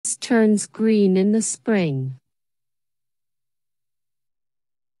turns green in the spring.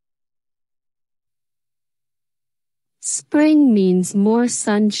 Spring means more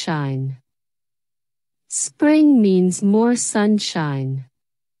sunshine. Spring means more sunshine.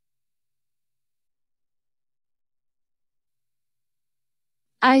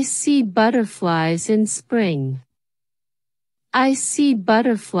 I see butterflies in spring. I see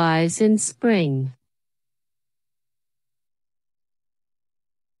butterflies in spring.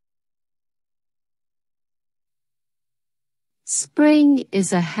 Spring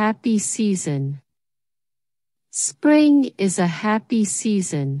is a happy season. Spring is a happy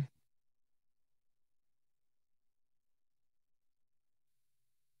season.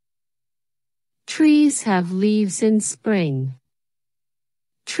 Trees have leaves in spring.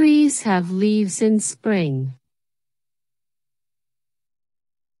 Trees have leaves in spring.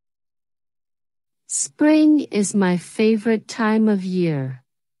 Spring is my favorite time of year.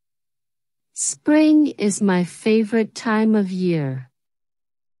 Spring is my favorite time of year.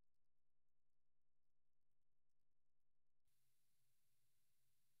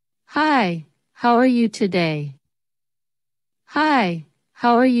 Hi, how are you today? Hi,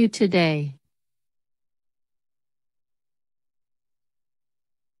 how are you today?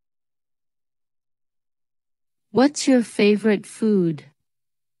 What's your favorite food?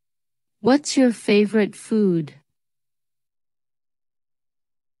 What's your favorite food?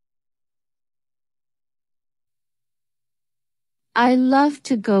 I love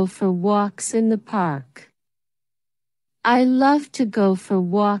to go for walks in the park. I love to go for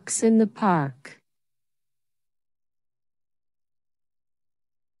walks in the park.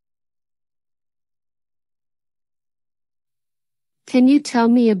 Can you tell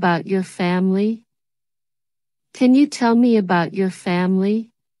me about your family? Can you tell me about your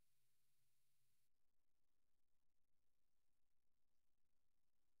family?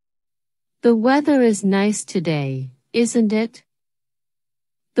 The weather is nice today, isn't it?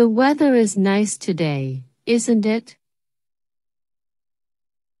 The weather is nice today, isn't it?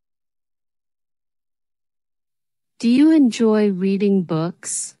 Do you enjoy reading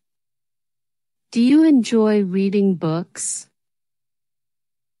books? Do you enjoy reading books?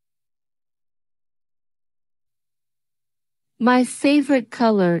 My favorite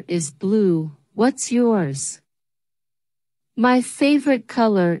color is blue. What's yours? My favorite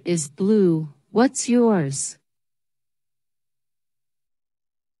color is blue. What's yours?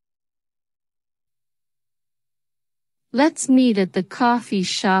 Let's meet at the coffee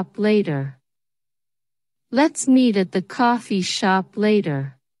shop later. Let's meet at the coffee shop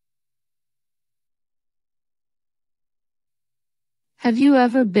later. Have you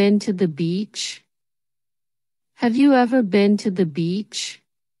ever been to the beach? Have you ever been to the beach?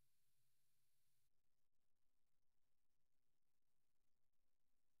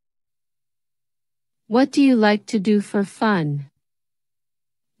 What do you like to do for fun?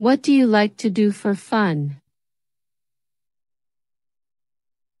 What do you like to do for fun?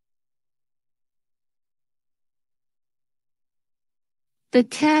 The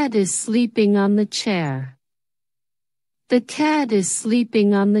cat is sleeping on the chair. The cat is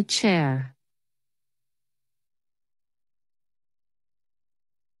sleeping on the chair.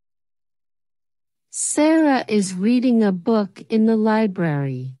 Sarah is reading a book in the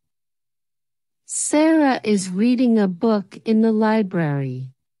library. Sarah is reading a book in the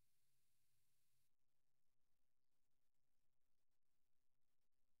library.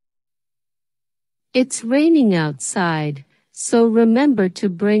 It's raining outside, so remember to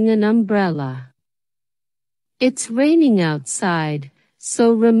bring an umbrella. It's raining outside,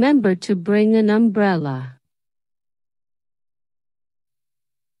 so remember to bring an umbrella.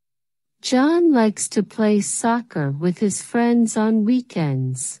 John likes to play soccer with his friends on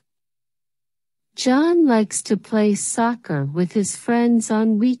weekends. John likes to play soccer with his friends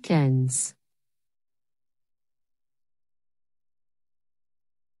on weekends.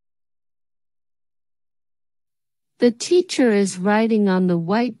 The teacher is writing on the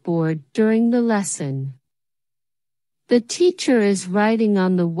whiteboard during the lesson. The teacher is writing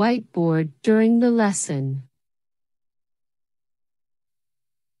on the whiteboard during the lesson.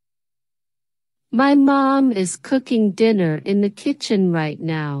 My mom is cooking dinner in the kitchen right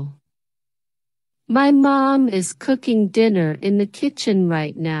now. My mom is cooking dinner in the kitchen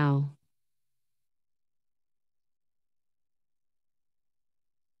right now.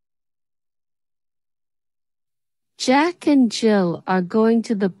 Jack and Jill are going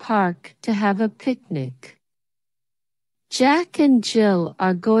to the park to have a picnic. Jack and Jill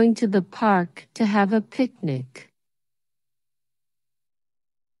are going to the park to have a picnic.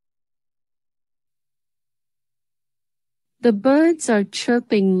 The birds are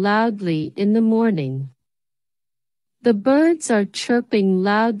chirping loudly in the morning. The birds are chirping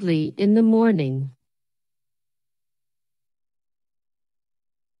loudly in the morning.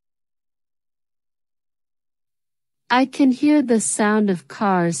 I can hear the sound of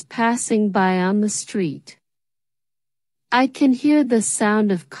cars passing by on the street. I can hear the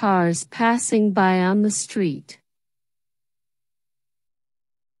sound of cars passing by on the street.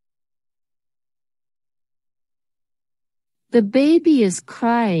 The baby is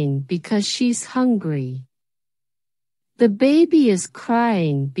crying because she's hungry. The baby is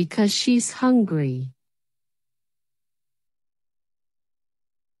crying because she's hungry.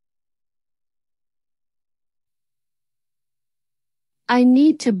 I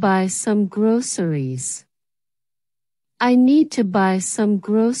need to buy some groceries. I need to buy some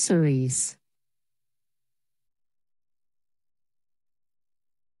groceries.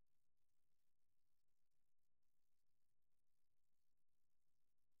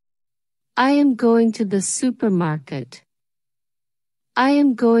 I am going to the supermarket. I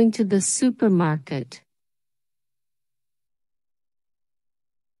am going to the supermarket.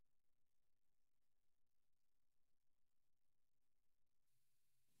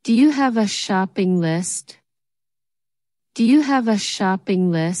 Do you have a shopping list? Do you have a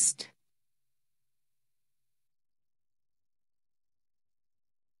shopping list?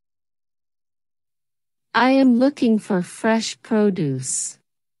 I am looking for fresh produce.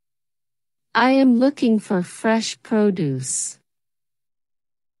 I am looking for fresh produce.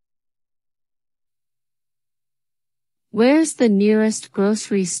 Where's the nearest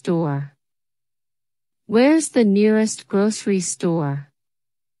grocery store? Where's the nearest grocery store?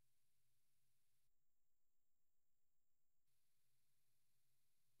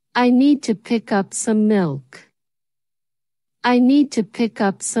 I need to pick up some milk. I need to pick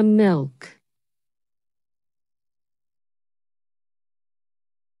up some milk.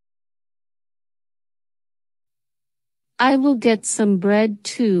 I will get some bread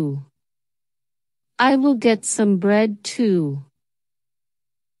too. I will get some bread too.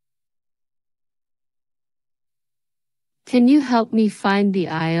 Can you help me find the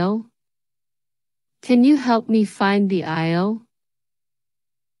aisle? Can you help me find the aisle?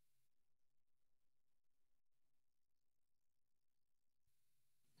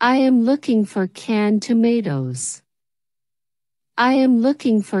 I am looking for canned tomatoes. I am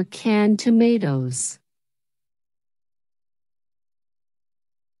looking for canned tomatoes.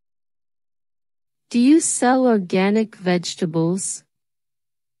 Do you sell organic vegetables?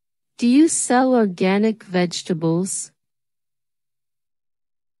 Do you sell organic vegetables?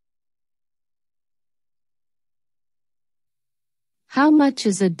 How much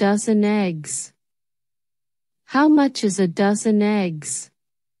is a dozen eggs? How much is a dozen eggs?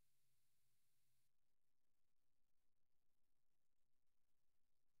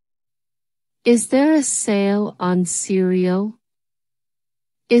 Is there a sale on cereal?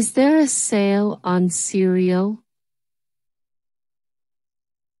 Is there a sale on cereal?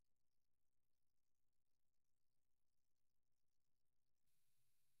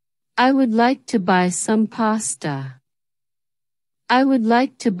 I would like to buy some pasta. I would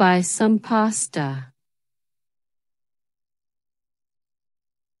like to buy some pasta.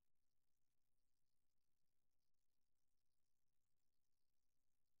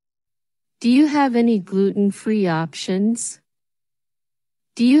 Do you have any gluten-free options?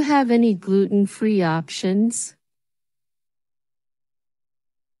 Do you have any gluten-free options?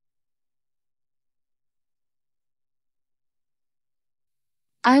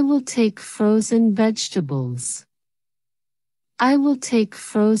 I will take frozen vegetables. I will take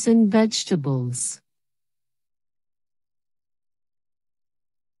frozen vegetables.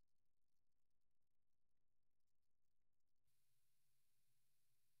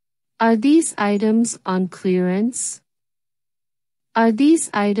 Are these items on clearance? Are these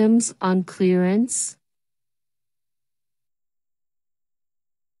items on clearance?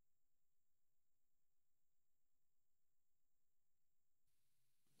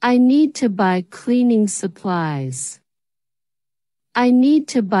 I need to buy cleaning supplies. I need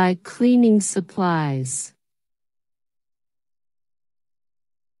to buy cleaning supplies.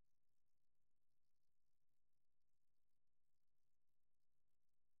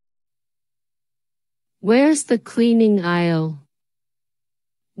 Where's the cleaning aisle?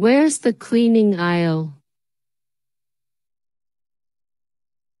 Where's the cleaning aisle?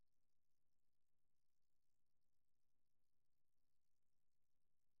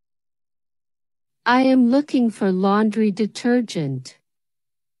 I am looking for laundry detergent.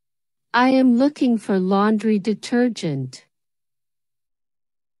 I am looking for laundry detergent.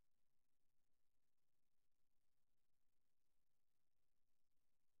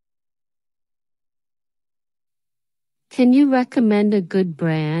 Can you recommend a good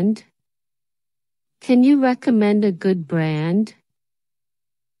brand? Can you recommend a good brand?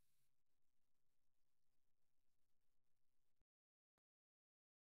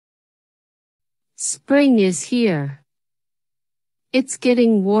 Spring is here. It's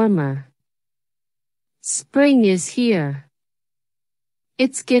getting warmer. Spring is here.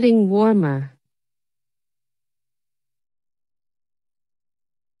 It's getting warmer.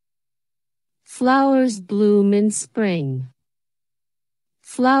 Flowers bloom in spring.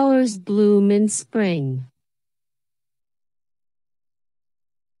 Flowers bloom in spring.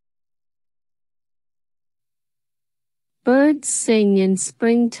 Birds sing in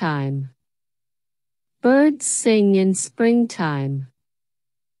springtime. Birds sing in springtime.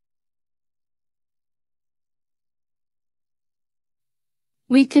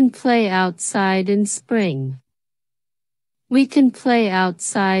 We can play outside in spring. We can play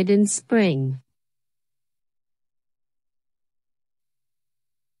outside in spring.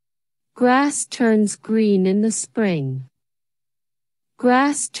 Grass turns green in the spring.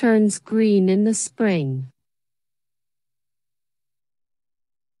 Grass turns green in the spring.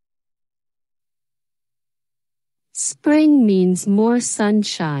 Spring means more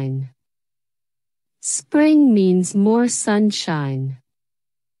sunshine. Spring means more sunshine.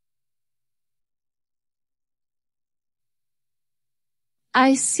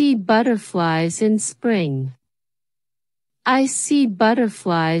 I see butterflies in spring. I see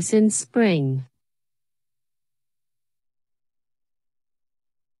butterflies in spring.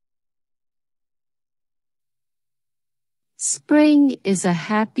 Spring is a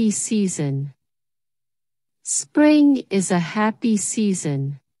happy season. Spring is a happy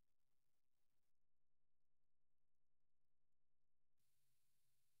season.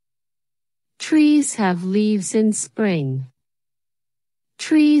 Trees have leaves in spring.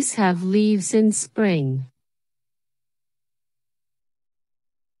 Trees have leaves in spring.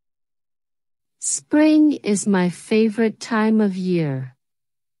 Spring is my favorite time of year.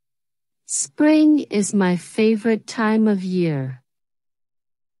 Spring is my favorite time of year.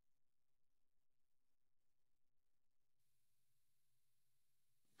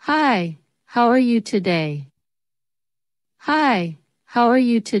 Hi, how are you today? Hi, how are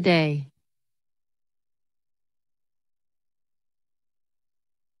you today?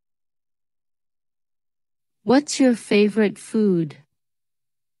 What's your favorite food?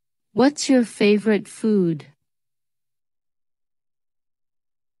 What's your favorite food?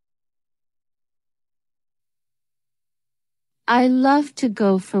 I love to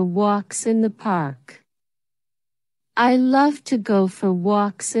go for walks in the park. I love to go for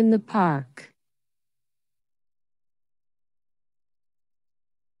walks in the park.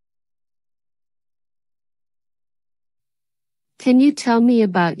 Can you tell me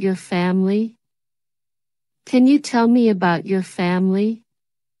about your family? Can you tell me about your family?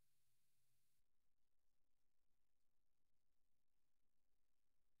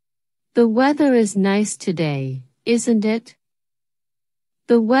 The weather is nice today, isn't it?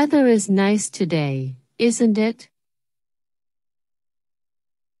 The weather is nice today, isn't it?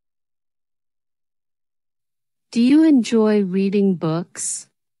 Do you enjoy reading books?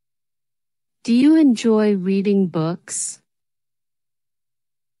 Do you enjoy reading books?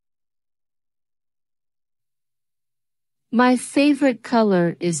 My favorite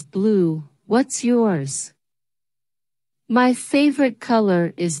color is blue. What's yours? My favorite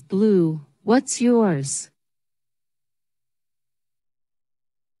color is blue. What's yours?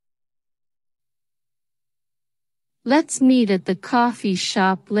 Let's meet at the coffee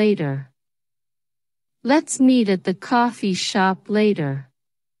shop later. Let's meet at the coffee shop later.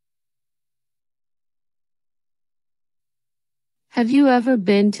 Have you ever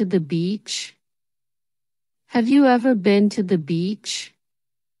been to the beach? Have you ever been to the beach?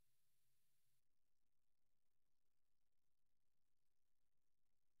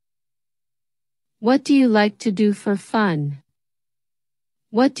 What do you like to do for fun?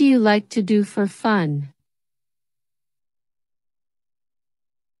 What do you like to do for fun?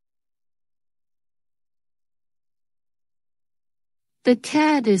 The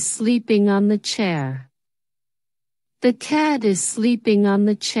cat is sleeping on the chair. The cat is sleeping on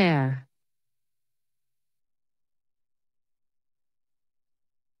the chair.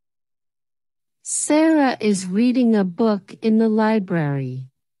 Sarah is reading a book in the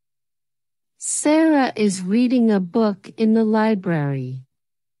library. Sarah is reading a book in the library.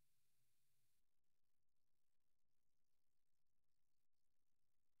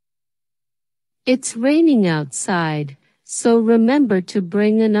 It's raining outside, so remember to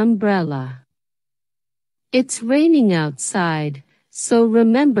bring an umbrella. It's raining outside, so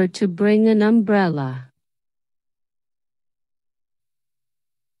remember to bring an umbrella.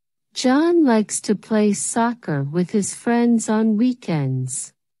 John likes to play soccer with his friends on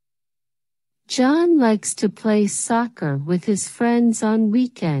weekends. John likes to play soccer with his friends on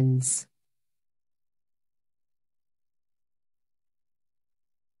weekends.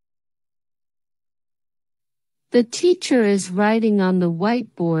 The teacher is writing on the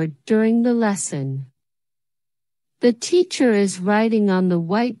whiteboard during the lesson. The teacher is writing on the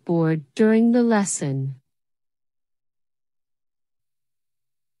whiteboard during the lesson.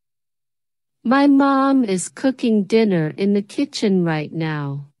 My mom is cooking dinner in the kitchen right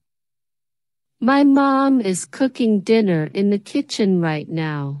now. My mom is cooking dinner in the kitchen right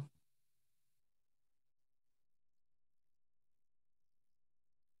now.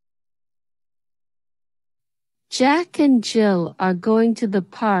 Jack and Jill are going to the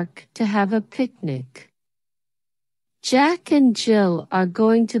park to have a picnic. Jack and Jill are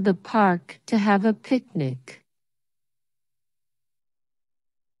going to the park to have a picnic.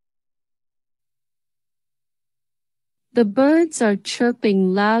 The birds are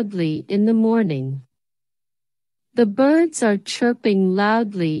chirping loudly in the morning. The birds are chirping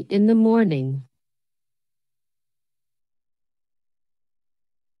loudly in the morning.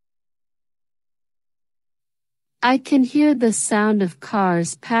 I can hear the sound of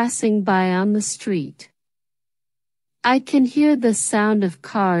cars passing by on the street. I can hear the sound of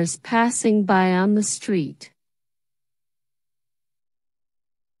cars passing by on the street.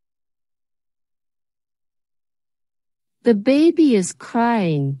 The baby is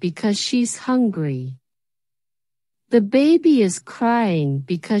crying because she's hungry. The baby is crying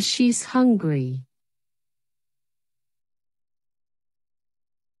because she's hungry.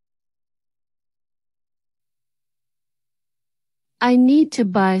 I need to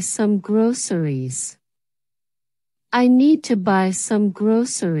buy some groceries. I need to buy some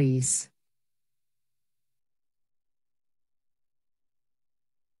groceries.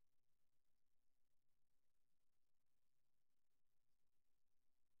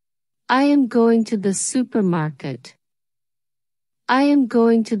 I am going to the supermarket. I am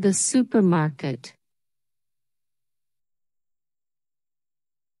going to the supermarket.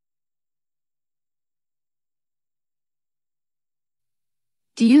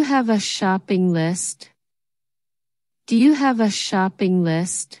 Do you have a shopping list? Do you have a shopping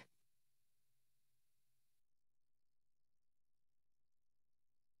list?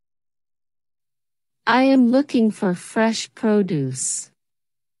 I am looking for fresh produce.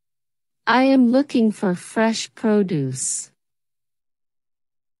 I am looking for fresh produce.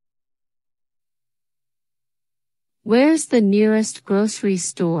 Where's the nearest grocery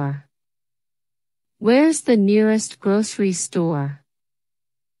store? Where's the nearest grocery store?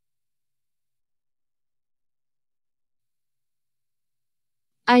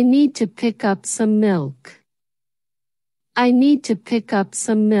 I need to pick up some milk. I need to pick up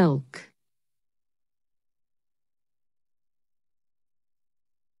some milk.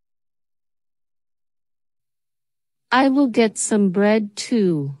 I will get some bread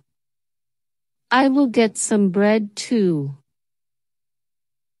too. I will get some bread too.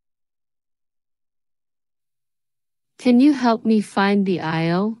 Can you help me find the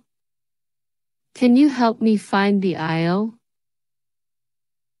aisle? Can you help me find the aisle?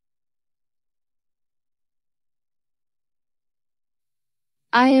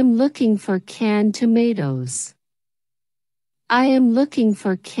 I am looking for canned tomatoes. I am looking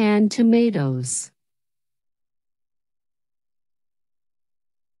for canned tomatoes.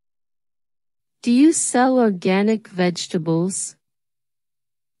 Do you sell organic vegetables?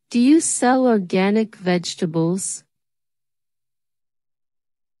 Do you sell organic vegetables?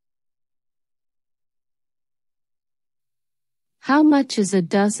 How much is a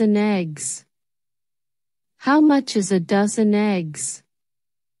dozen eggs? How much is a dozen eggs?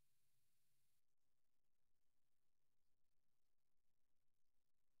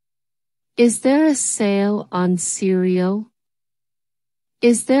 Is there a sale on cereal?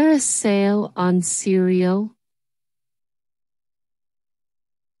 Is there a sale on cereal?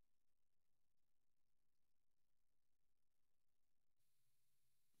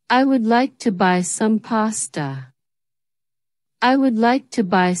 I would like to buy some pasta. I would like to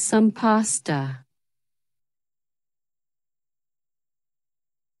buy some pasta.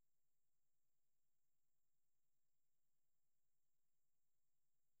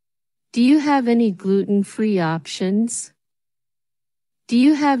 Do you have any gluten-free options? Do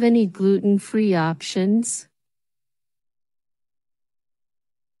you have any gluten-free options?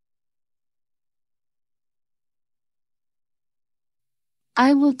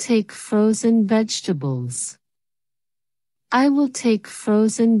 I will take frozen vegetables. I will take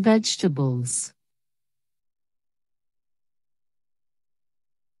frozen vegetables.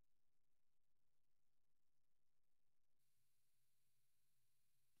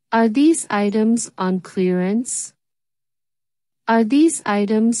 Are these items on clearance? Are these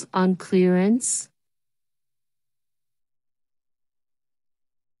items on clearance?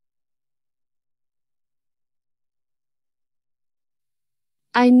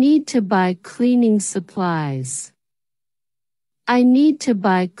 I need to buy cleaning supplies. I need to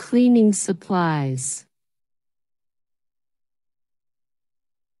buy cleaning supplies.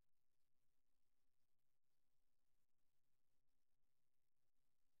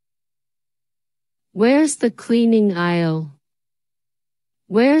 Where's the cleaning aisle?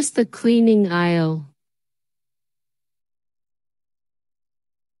 Where's the cleaning aisle?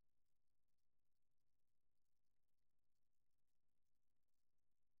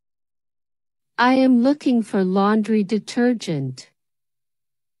 I am looking for laundry detergent.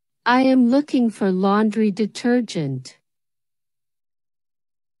 I am looking for laundry detergent.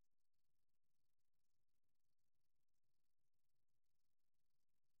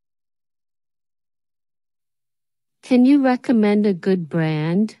 Can you recommend a good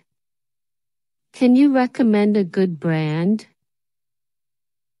brand? Can you recommend a good brand?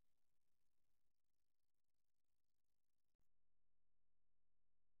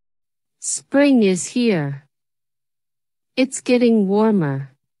 Spring is here. It's getting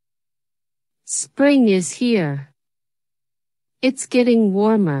warmer. Spring is here. It's getting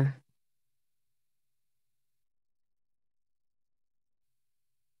warmer.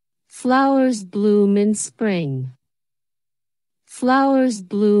 Flowers bloom in spring. Flowers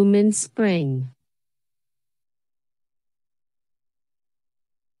bloom in spring.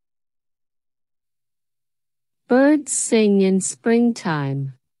 Birds sing in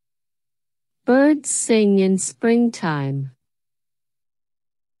springtime. Birds sing in springtime.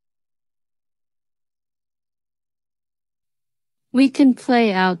 We can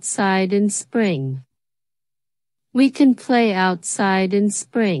play outside in spring. We can play outside in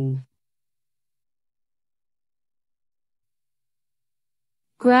spring.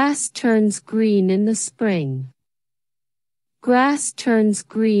 Grass turns green in the spring. Grass turns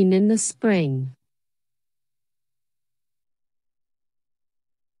green in the spring.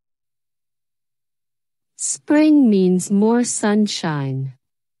 Spring means more sunshine.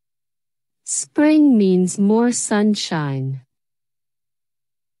 Spring means more sunshine.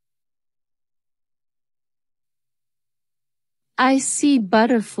 I see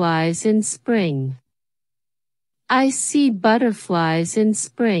butterflies in spring. I see butterflies in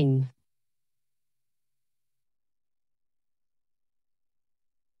spring.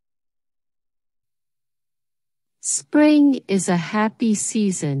 Spring is a happy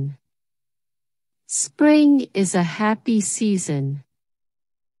season. Spring is a happy season.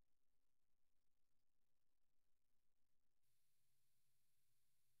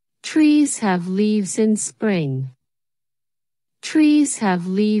 Trees have leaves in spring. Trees have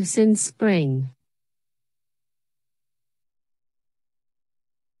leaves in spring.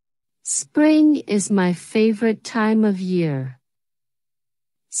 Spring is my favorite time of year.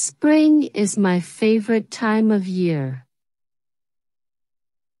 Spring is my favorite time of year.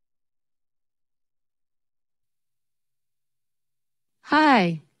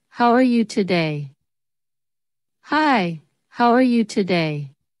 Hi, how are you today? Hi, how are you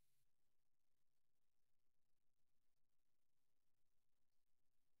today?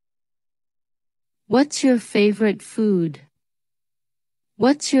 What's your favorite food?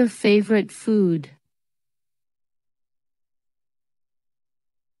 What's your favorite food?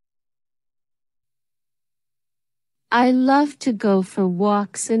 I love to go for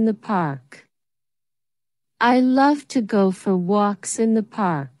walks in the park. I love to go for walks in the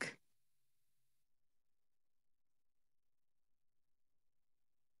park.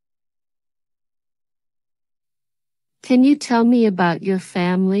 Can you tell me about your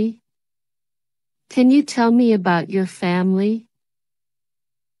family? Can you tell me about your family?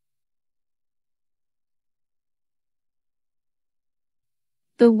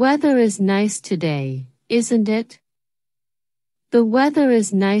 The weather is nice today, isn't it? The weather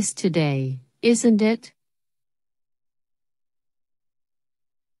is nice today, isn't it?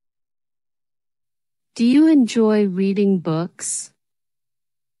 Do you enjoy reading books?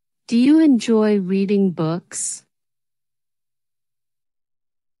 Do you enjoy reading books?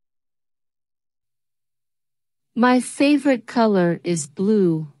 My favorite color is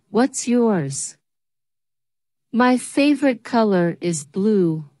blue. What's yours? My favorite color is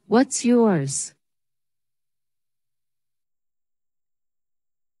blue. What's yours?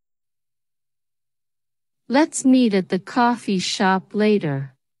 Let's meet at the coffee shop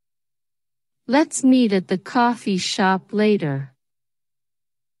later. Let's meet at the coffee shop later.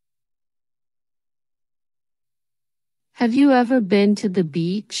 Have you ever been to the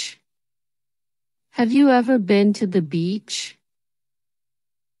beach? Have you ever been to the beach?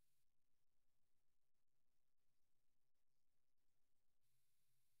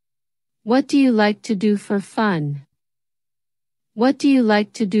 What do you like to do for fun? What do you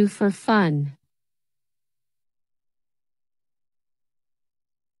like to do for fun?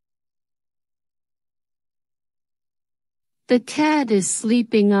 The cat is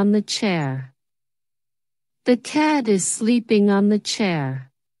sleeping on the chair. The cat is sleeping on the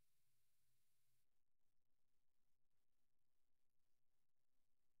chair.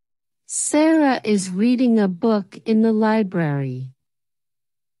 Sarah is reading a book in the library.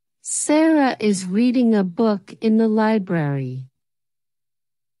 Sarah is reading a book in the library.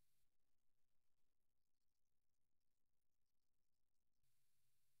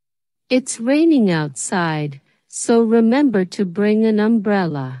 It's raining outside, so remember to bring an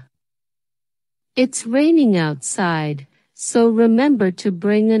umbrella. It's raining outside, so remember to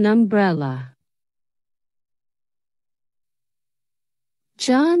bring an umbrella.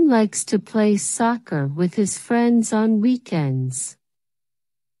 John likes to play soccer with his friends on weekends.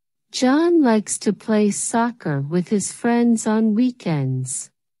 John likes to play soccer with his friends on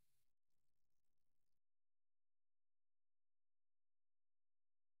weekends.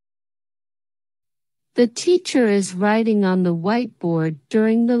 The teacher is writing on the whiteboard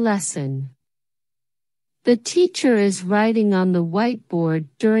during the lesson. The teacher is writing on the whiteboard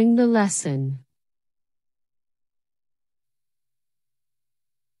during the lesson.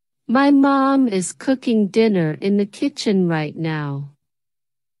 My mom is cooking dinner in the kitchen right now.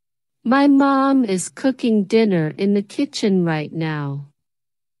 My mom is cooking dinner in the kitchen right now.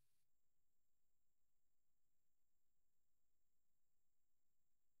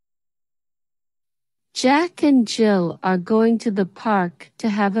 Jack and Jill are going to the park to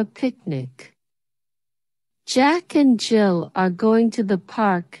have a picnic. Jack and Jill are going to the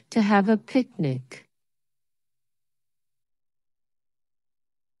park to have a picnic.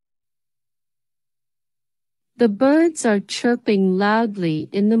 The birds are chirping loudly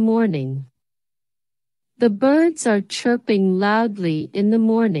in the morning. The birds are chirping loudly in the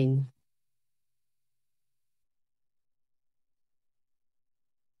morning.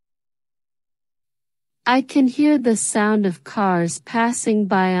 I can hear the sound of cars passing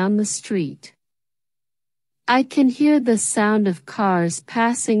by on the street. I can hear the sound of cars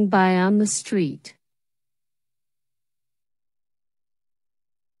passing by on the street.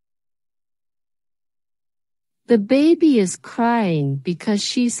 The baby is crying because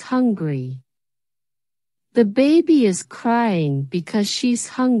she's hungry. The baby is crying because she's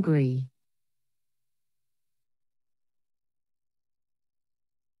hungry.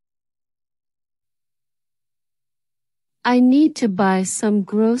 I need to buy some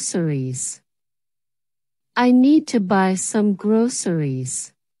groceries. I need to buy some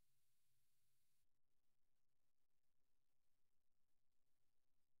groceries.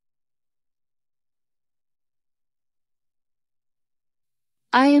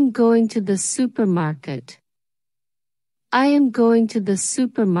 I am going to the supermarket. I am going to the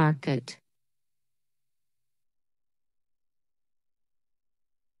supermarket.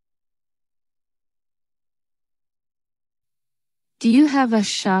 Do you have a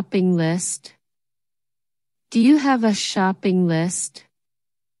shopping list? Do you have a shopping list?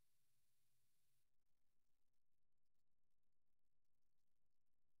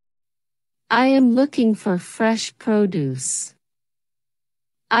 I am looking for fresh produce.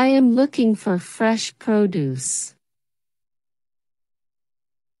 I am looking for fresh produce.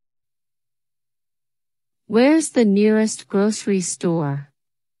 Where's the nearest grocery store?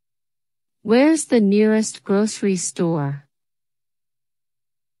 Where's the nearest grocery store?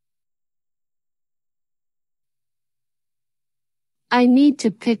 I need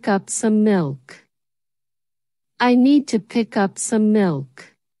to pick up some milk. I need to pick up some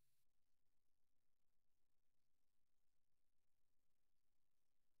milk.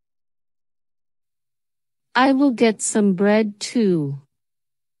 I will get some bread too.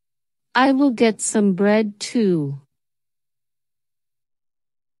 I will get some bread too.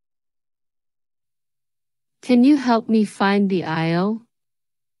 Can you help me find the aisle?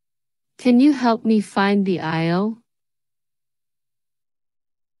 Can you help me find the aisle?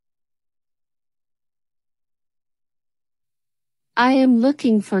 I am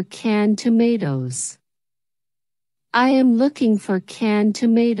looking for canned tomatoes. I am looking for canned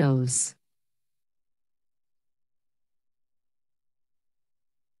tomatoes.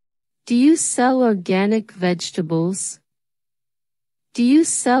 Do you sell organic vegetables? Do you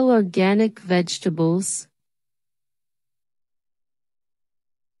sell organic vegetables?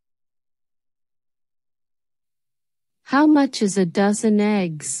 How much is a dozen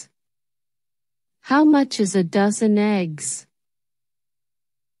eggs? How much is a dozen eggs?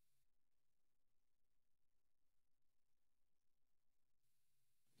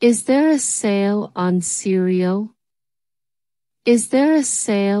 Is there a sale on cereal? Is there a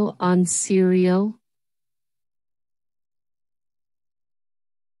sale on cereal?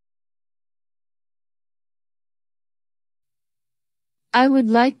 I would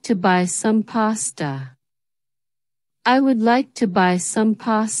like to buy some pasta. I would like to buy some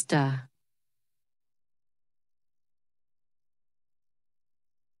pasta.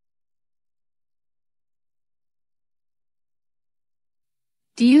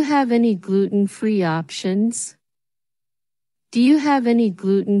 Do you have any gluten-free options? Do you have any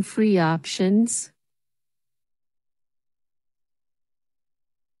gluten-free options?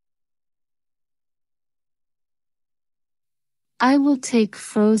 I will take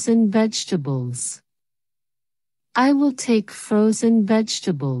frozen vegetables. I will take frozen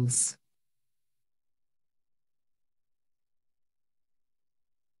vegetables.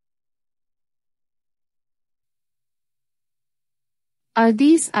 Are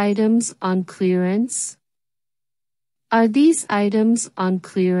these items on clearance? Are these items on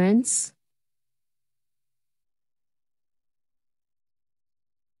clearance?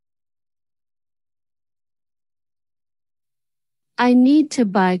 I need to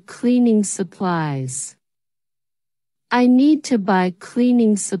buy cleaning supplies. I need to buy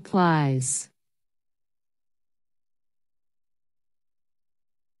cleaning supplies.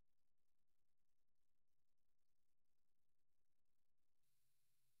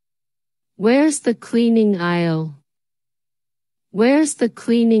 Where's the cleaning aisle? Where's the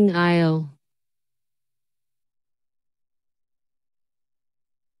cleaning aisle?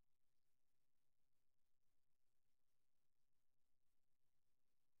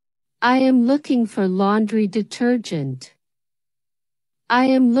 I am looking for laundry detergent. I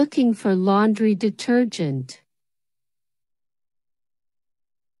am looking for laundry detergent.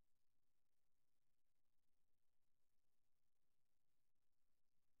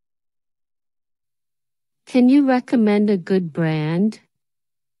 Can you recommend a good brand?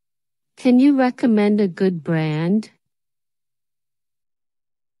 Can you recommend a good brand?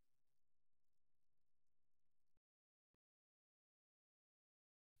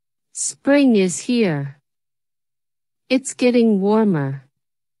 Spring is here. It's getting warmer.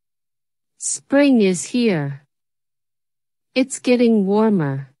 Spring is here. It's getting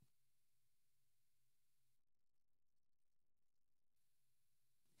warmer.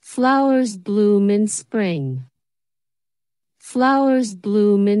 Flowers bloom in spring. Flowers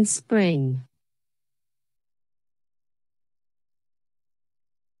bloom in spring.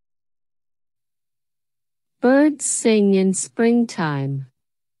 Birds sing in springtime.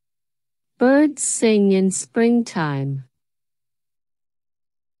 Birds sing in springtime.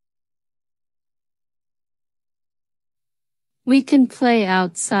 We can play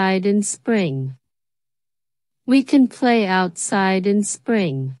outside in spring. We can play outside in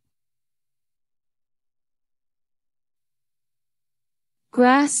spring.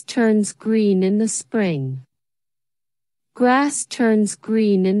 Grass turns green in the spring. Grass turns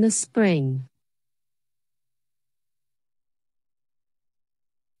green in the spring.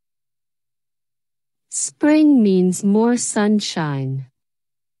 Spring means more sunshine.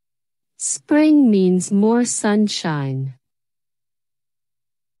 Spring means more sunshine.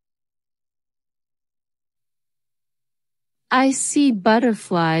 I see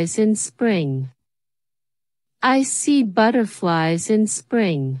butterflies in spring. I see butterflies in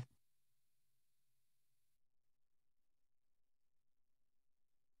spring.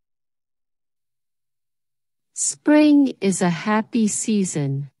 Spring is a happy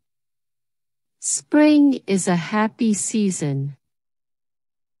season. Spring is a happy season.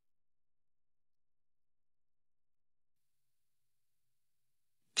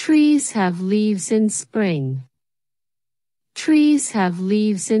 Trees have leaves in spring. Trees have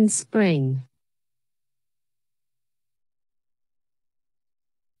leaves in spring.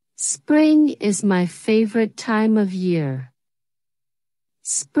 Spring is my favorite time of year.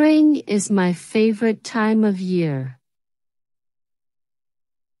 Spring is my favorite time of year.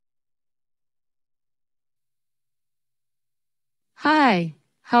 Hi,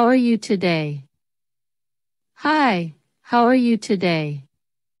 how are you today? Hi, how are you today?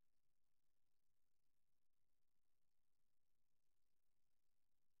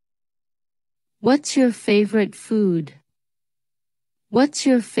 What's your favorite food? What's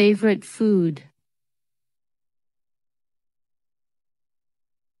your favorite food?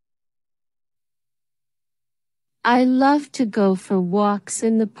 I love to go for walks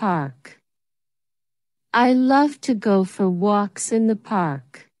in the park. I love to go for walks in the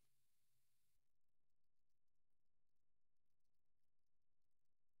park.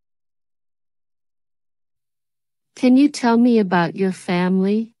 Can you tell me about your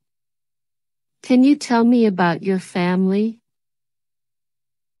family? Can you tell me about your family?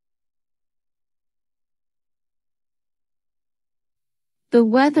 The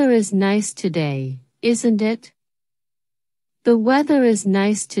weather is nice today, isn't it? The weather is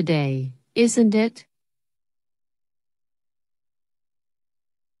nice today, isn't it?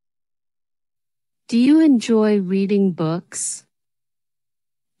 Do you enjoy reading books?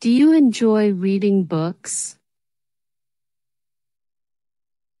 Do you enjoy reading books?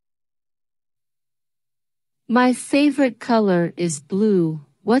 My favorite color is blue.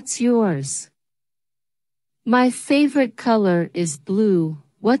 What's yours? My favorite color is blue.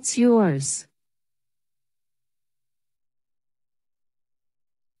 What's yours?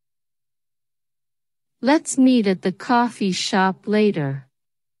 Let's meet at the coffee shop later.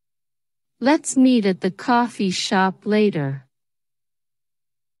 Let's meet at the coffee shop later.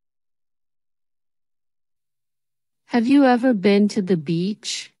 Have you ever been to the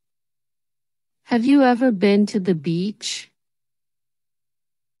beach? Have you ever been to the beach?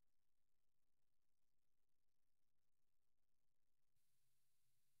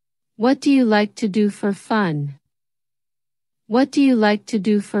 What do you like to do for fun? What do you like to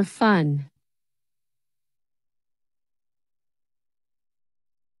do for fun?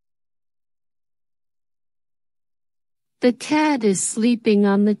 The cat is sleeping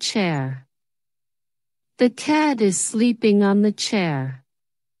on the chair. The cat is sleeping on the chair.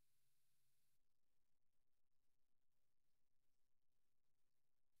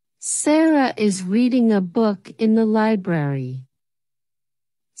 Sarah is reading a book in the library.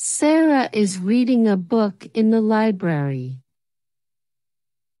 Sarah is reading a book in the library.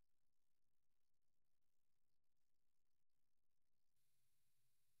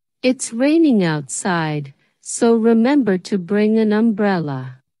 It's raining outside, so remember to bring an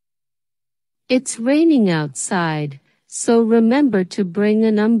umbrella. It's raining outside, so remember to bring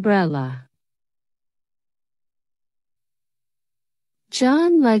an umbrella.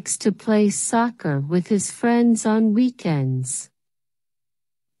 John likes to play soccer with his friends on weekends.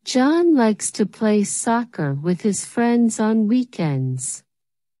 John likes to play soccer with his friends on weekends.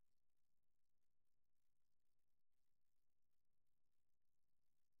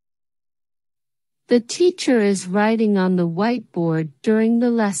 The teacher is writing on the whiteboard during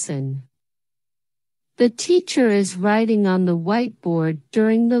the lesson. The teacher is writing on the whiteboard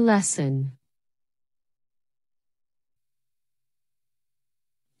during the lesson.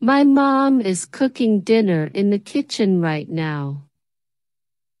 My mom is cooking dinner in the kitchen right now.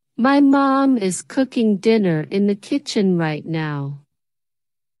 My mom is cooking dinner in the kitchen right now.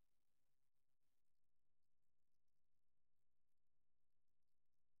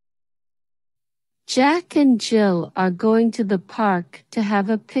 Jack and Jill are going to the park to have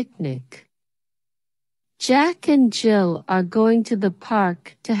a picnic. Jack and Jill are going to the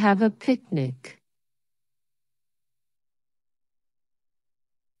park to have a picnic.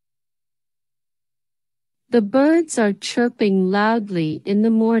 The birds are chirping loudly in the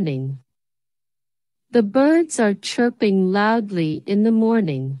morning. The birds are chirping loudly in the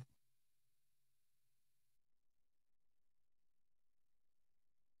morning.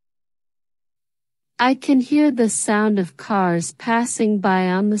 I can hear the sound of cars passing by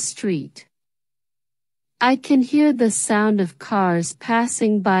on the street. I can hear the sound of cars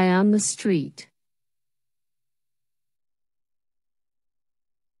passing by on the street.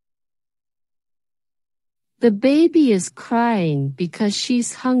 The baby is crying because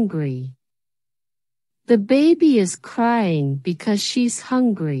she's hungry. The baby is crying because she's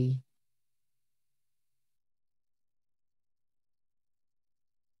hungry.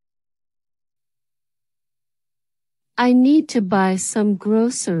 I need to buy some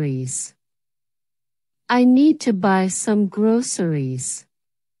groceries. I need to buy some groceries.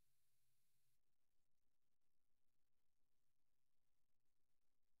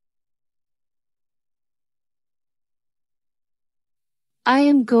 I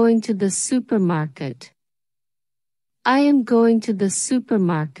am going to the supermarket. I am going to the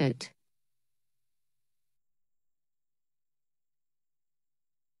supermarket.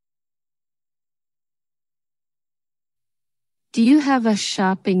 Do you have a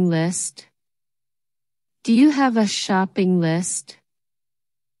shopping list? Do you have a shopping list?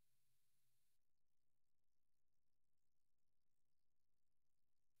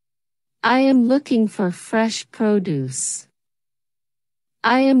 I am looking for fresh produce.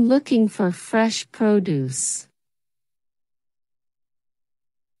 I am looking for fresh produce.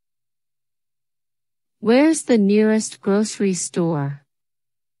 Where's the nearest grocery store?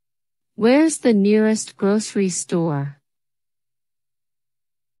 Where's the nearest grocery store?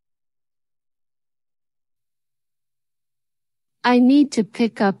 I need to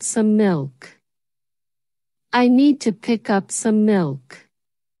pick up some milk. I need to pick up some milk.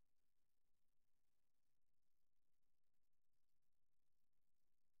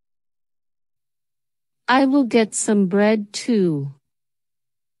 I will get some bread too.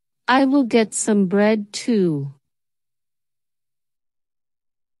 I will get some bread too.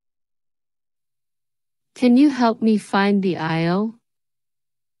 Can you help me find the aisle?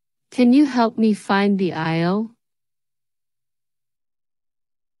 Can you help me find the aisle?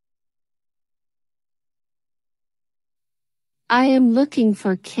 I am looking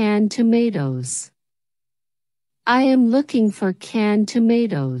for canned tomatoes. I am looking for canned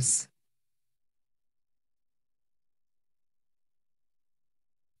tomatoes.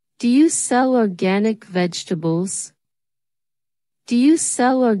 Do you sell organic vegetables? Do you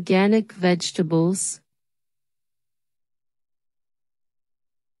sell organic vegetables?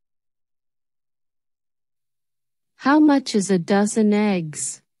 How much is a dozen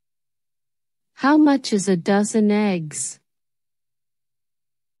eggs? How much is a dozen eggs?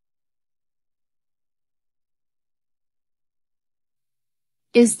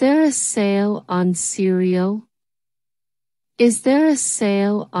 Is there a sale on cereal? Is there a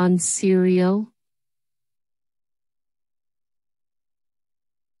sale on cereal?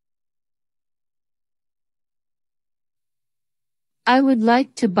 I would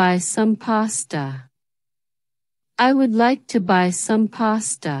like to buy some pasta. I would like to buy some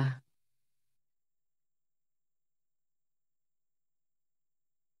pasta.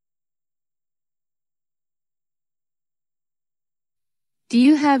 Do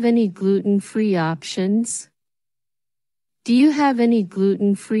you have any gluten-free options? Do you have any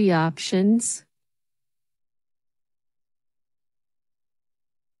gluten-free options?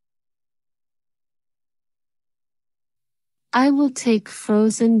 I will take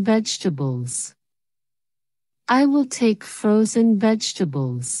frozen vegetables. I will take frozen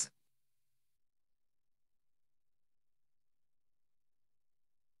vegetables.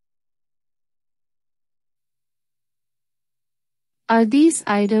 Are these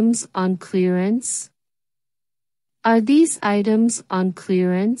items on clearance? Are these items on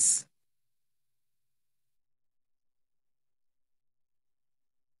clearance?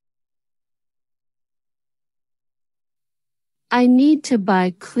 I need to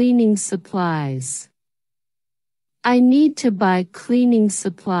buy cleaning supplies. I need to buy cleaning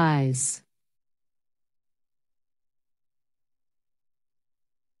supplies.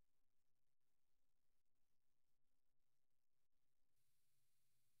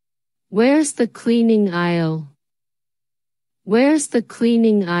 Where's the cleaning aisle? Where's the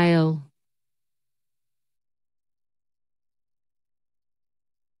cleaning aisle?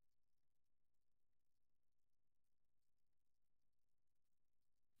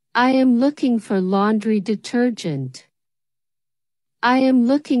 I am looking for laundry detergent. I am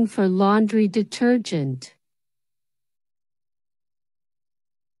looking for laundry detergent.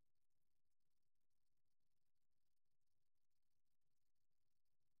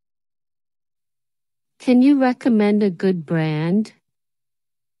 Can you recommend a good brand?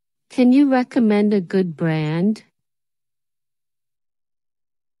 Can you recommend a good brand?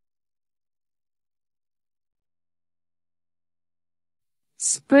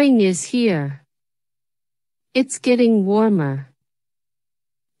 Spring is here. It's getting warmer.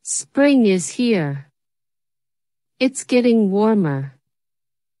 Spring is here. It's getting warmer.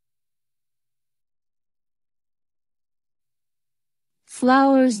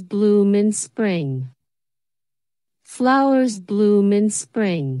 Flowers bloom in spring. Flowers bloom in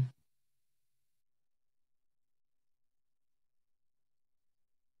spring.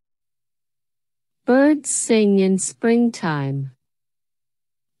 Birds sing in springtime.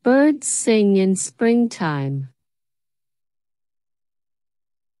 Birds sing in springtime.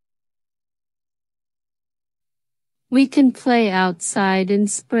 We can play outside in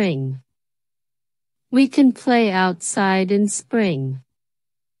spring. We can play outside in spring.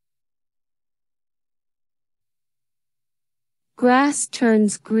 Grass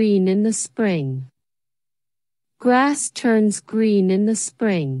turns green in the spring. Grass turns green in the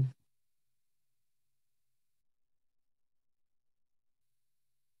spring.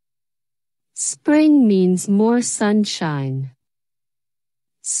 Spring means more sunshine.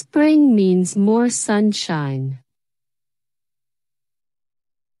 Spring means more sunshine.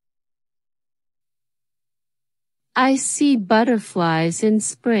 I see butterflies in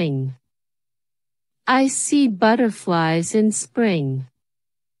spring. I see butterflies in spring.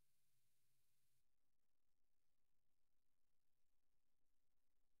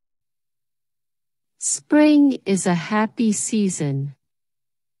 Spring is a happy season.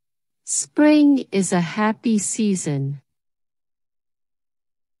 Spring is a happy season.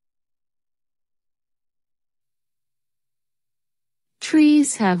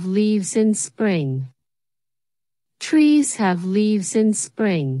 Trees have leaves in spring. Trees have leaves in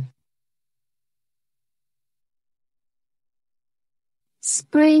spring.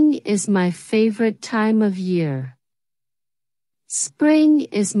 Spring is my favorite time of year. Spring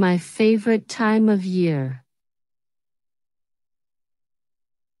is my favorite time of year.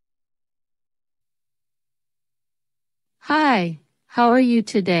 Hi, how are you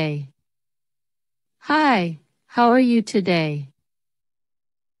today? Hi, how are you today?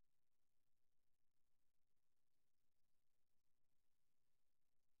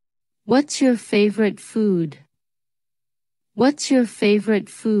 What's your favorite food? What's your favorite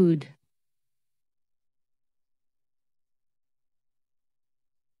food?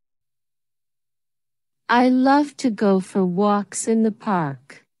 I love to go for walks in the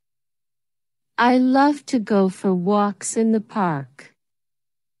park. I love to go for walks in the park.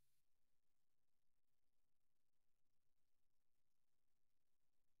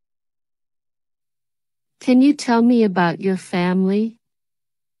 Can you tell me about your family?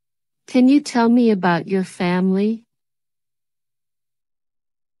 Can you tell me about your family?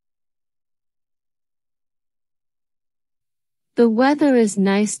 The weather is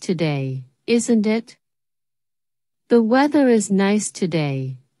nice today, isn't it? The weather is nice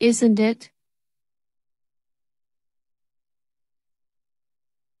today, isn't it?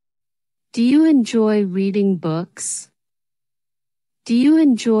 Do you enjoy reading books? Do you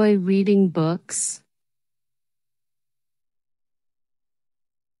enjoy reading books?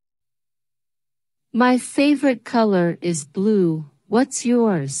 My favorite color is blue. What's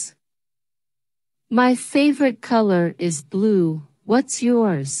yours? My favorite color is blue. What's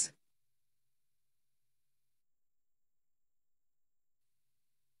yours?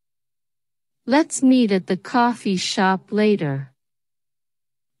 Let's meet at the coffee shop later.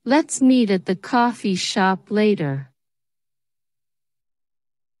 Let's meet at the coffee shop later.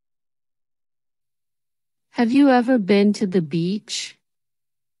 Have you ever been to the beach?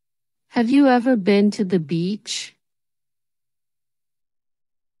 Have you ever been to the beach?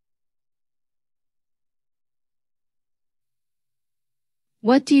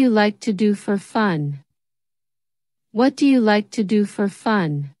 What do you like to do for fun? What do you like to do for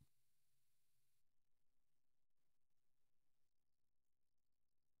fun?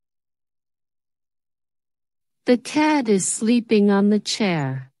 The cat is sleeping on the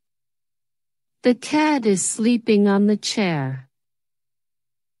chair. The cat is sleeping on the chair.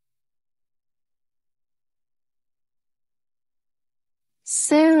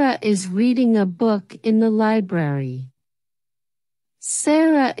 Sarah is reading a book in the library.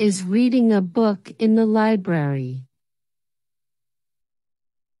 Sarah is reading a book in the library.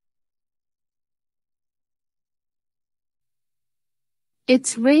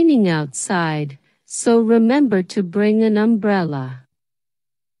 It's raining outside, so remember to bring an umbrella.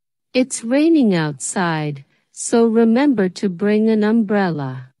 It's raining outside, so remember to bring an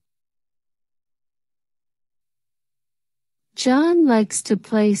umbrella. John likes to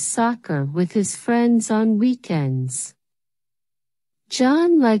play soccer with his friends on weekends.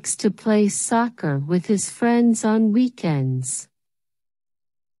 John likes to play soccer with his friends on weekends.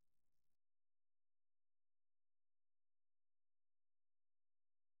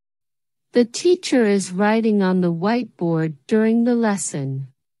 The teacher is writing on the whiteboard during the lesson.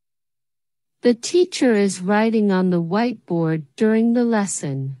 The teacher is writing on the whiteboard during the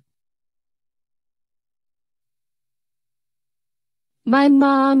lesson. My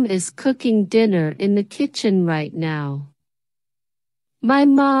mom is cooking dinner in the kitchen right now. My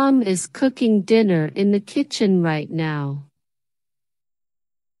mom is cooking dinner in the kitchen right now.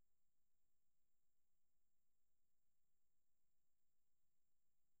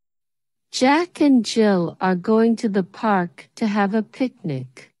 Jack and Jill are going to the park to have a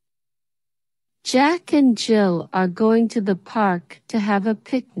picnic. Jack and Jill are going to the park to have a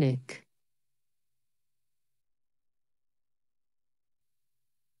picnic.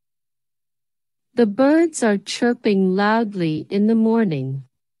 The birds are chirping loudly in the morning.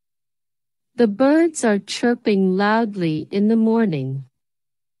 The birds are chirping loudly in the morning.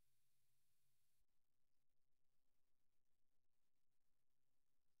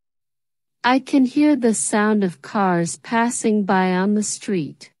 I can hear the sound of cars passing by on the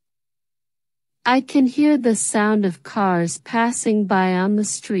street. I can hear the sound of cars passing by on the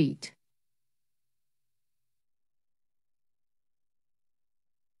street.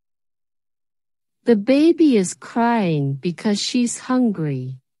 The baby is crying because she's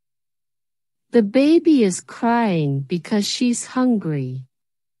hungry. The baby is crying because she's hungry.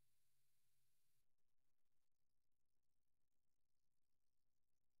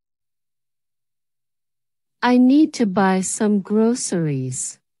 I need to buy some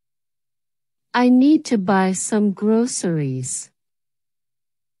groceries. I need to buy some groceries.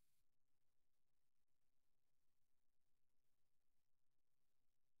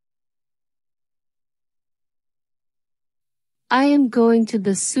 I am going to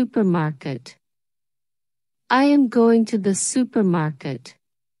the supermarket. I am going to the supermarket.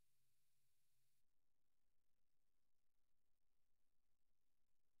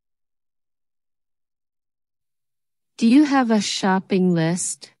 Do you have a shopping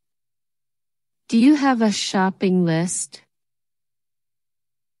list? Do you have a shopping list?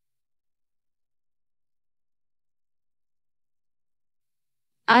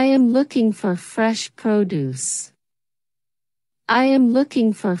 I am looking for fresh produce. I am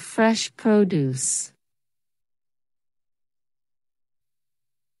looking for fresh produce.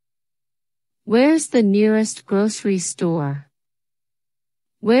 Where's the nearest grocery store?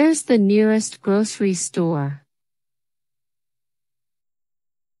 Where's the nearest grocery store?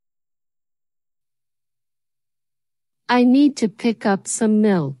 I need to pick up some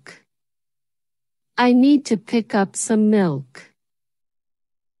milk. I need to pick up some milk.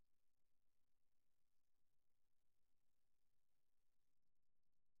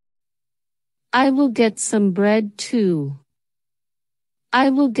 I will get some bread too. I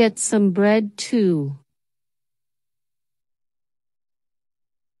will get some bread too.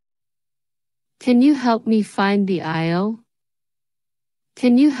 Can you help me find the aisle?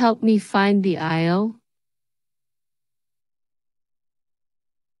 Can you help me find the aisle?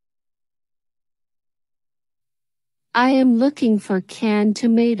 I am looking for canned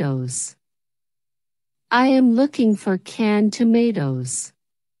tomatoes. I am looking for canned tomatoes.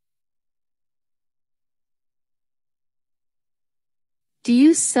 Do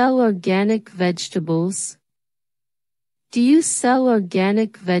you sell organic vegetables? Do you sell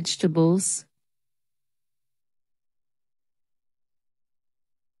organic vegetables?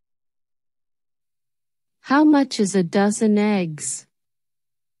 How much is a dozen eggs?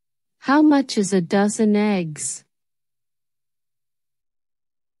 How much is a dozen eggs?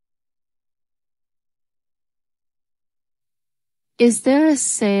 Is there a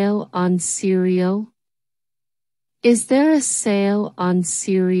sale on cereal? Is there a sale on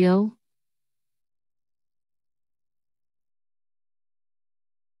cereal?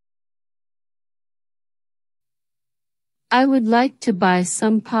 I would like to buy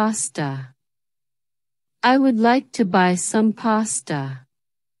some pasta. I would like to buy some pasta.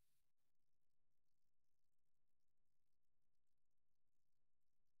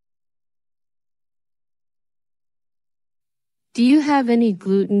 Do you have any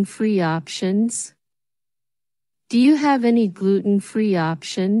gluten-free options? Do you have any gluten-free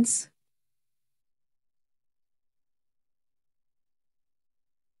options?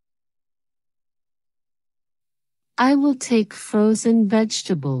 I will take frozen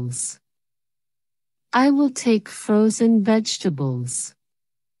vegetables. I will take frozen vegetables.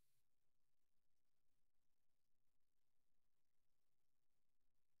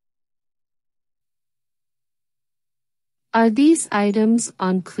 Are these items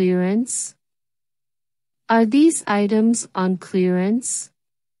on clearance? Are these items on clearance?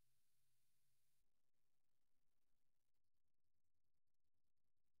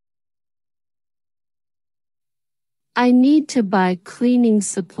 I need to buy cleaning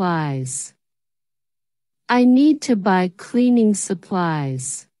supplies. I need to buy cleaning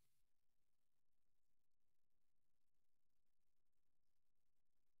supplies.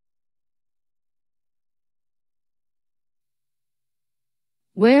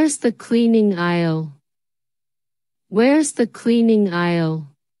 Where's the cleaning aisle? Where's the cleaning aisle?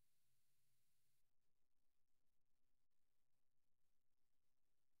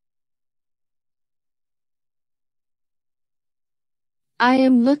 I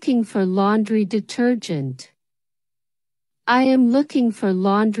am looking for laundry detergent. I am looking for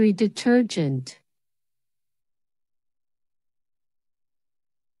laundry detergent.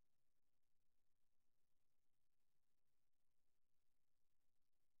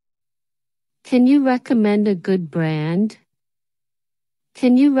 Can you recommend a good brand?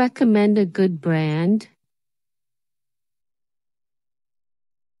 Can you recommend a good brand?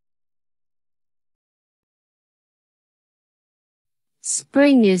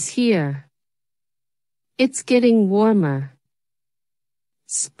 Spring is here. It's getting warmer.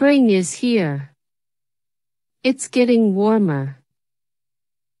 Spring is here. It's getting warmer.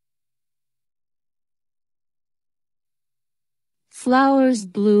 Flowers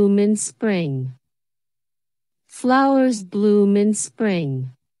bloom in spring. Flowers bloom in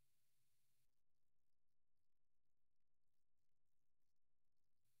spring.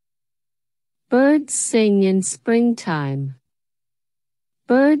 Birds sing in springtime.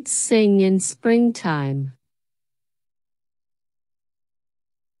 Birds sing in springtime.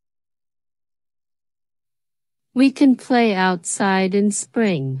 We can play outside in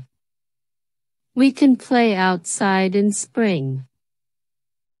spring. We can play outside in spring.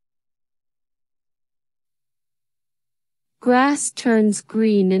 Grass turns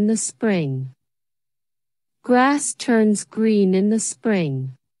green in the spring. Grass turns green in the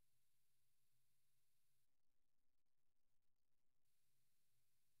spring.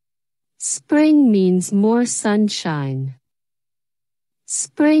 Spring means more sunshine.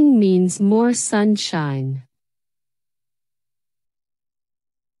 Spring means more sunshine.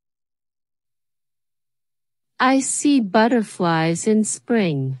 I see butterflies in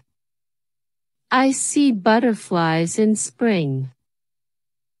spring. I see butterflies in spring.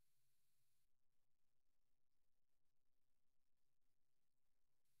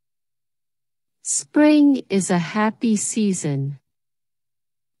 Spring is a happy season.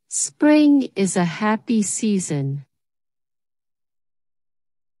 Spring is a happy season.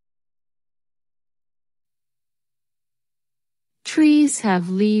 Trees have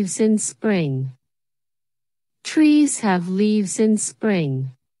leaves in spring. Trees have leaves in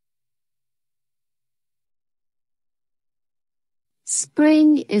spring.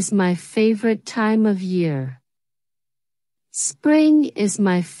 Spring is my favorite time of year. Spring is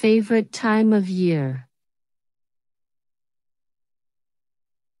my favorite time of year.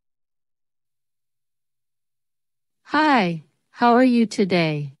 Hi, how are you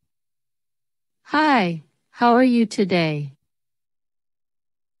today? Hi, how are you today?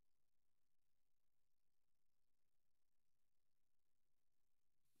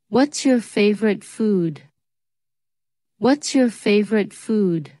 What's your favorite food? What's your favorite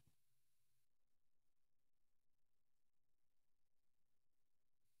food?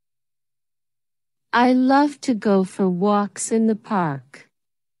 I love to go for walks in the park.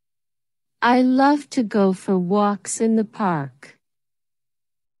 I love to go for walks in the park.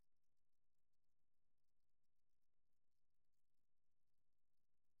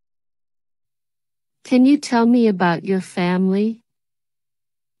 Can you tell me about your family?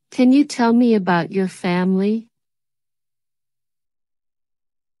 Can you tell me about your family?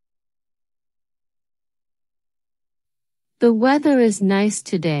 The weather is nice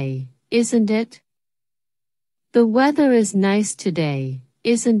today, isn't it? The weather is nice today,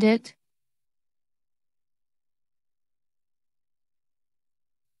 isn't it?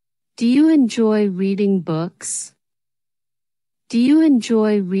 Do you enjoy reading books? Do you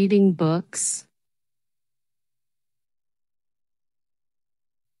enjoy reading books?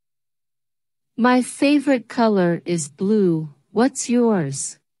 My favorite color is blue. What's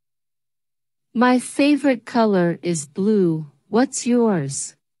yours? My favorite color is blue. What's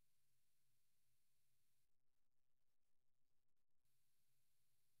yours?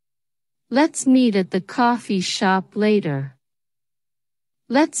 Let's meet at the coffee shop later.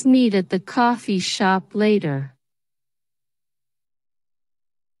 Let's meet at the coffee shop later.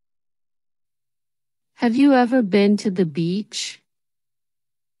 Have you ever been to the beach?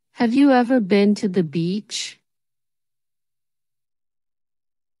 Have you ever been to the beach?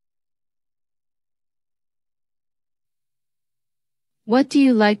 What do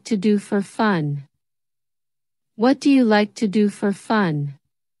you like to do for fun? What do you like to do for fun?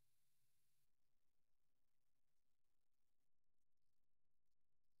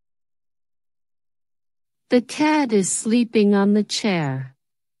 The cat is sleeping on the chair.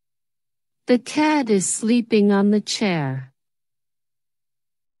 The cat is sleeping on the chair.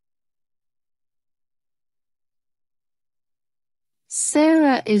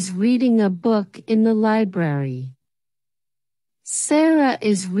 Sarah is reading a book in the library. Sarah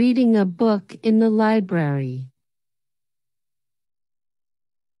is reading a book in the library.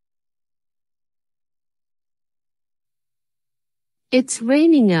 It's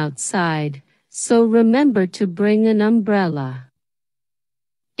raining outside, so remember to bring an umbrella.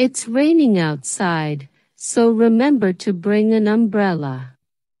 It's raining outside, so remember to bring an umbrella.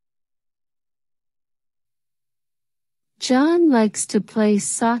 John likes to play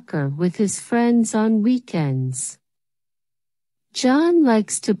soccer with his friends on weekends. John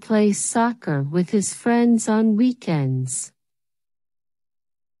likes to play soccer with his friends on weekends.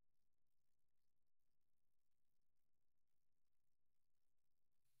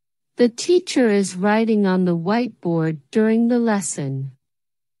 The teacher is writing on the whiteboard during the lesson.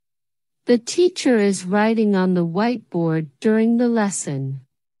 The teacher is writing on the whiteboard during the lesson.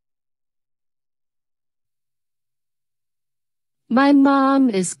 My mom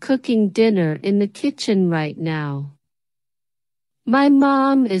is cooking dinner in the kitchen right now. My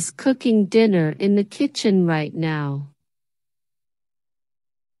mom is cooking dinner in the kitchen right now.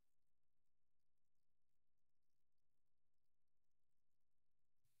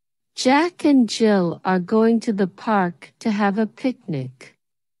 Jack and Jill are going to the park to have a picnic.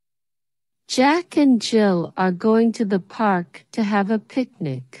 Jack and Jill are going to the park to have a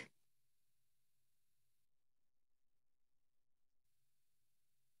picnic.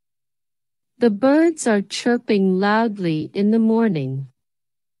 The birds are chirping loudly in the morning.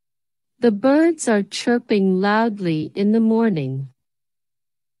 The birds are chirping loudly in the morning.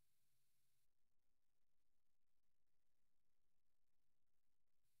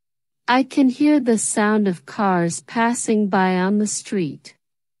 I can hear the sound of cars passing by on the street.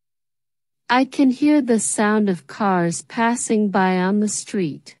 I can hear the sound of cars passing by on the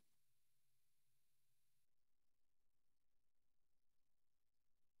street.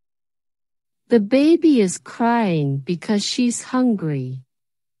 The baby is crying because she's hungry.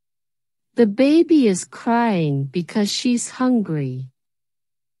 The baby is crying because she's hungry.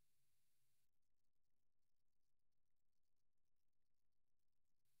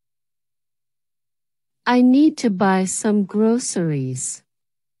 I need to buy some groceries.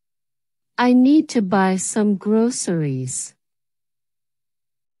 I need to buy some groceries.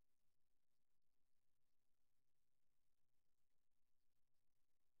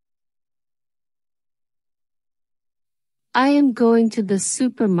 I am going to the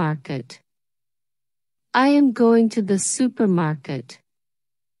supermarket. I am going to the supermarket.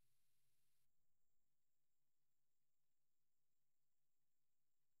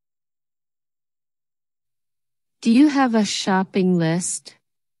 Do you have a shopping list?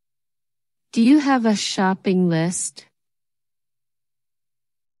 Do you have a shopping list?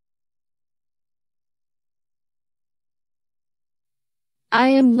 I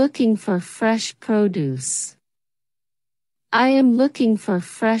am looking for fresh produce. I am looking for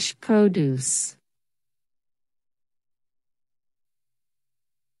fresh produce.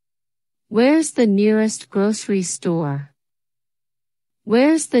 Where's the nearest grocery store?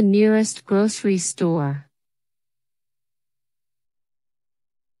 Where's the nearest grocery store?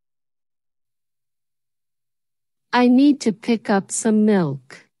 I need to pick up some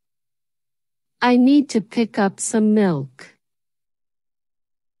milk. I need to pick up some milk.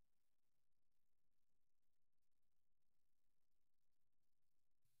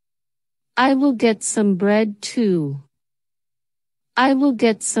 I will get some bread too. I will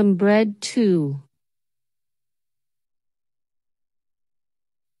get some bread too.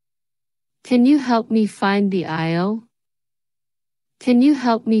 Can you help me find the aisle? Can you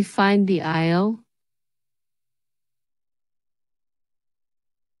help me find the aisle?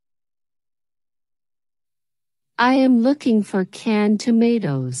 I am looking for canned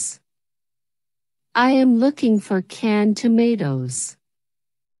tomatoes. I am looking for canned tomatoes.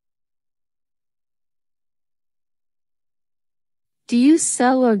 Do you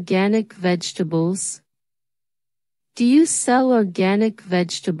sell organic vegetables? Do you sell organic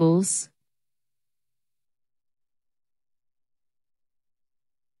vegetables?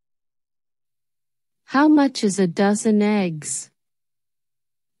 How much is a dozen eggs?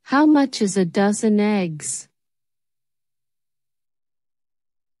 How much is a dozen eggs?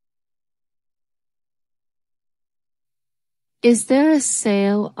 Is there a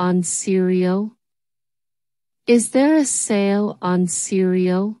sale on cereal? Is there a sale on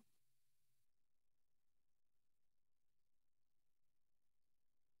cereal?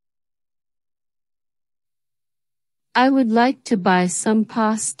 I would like to buy some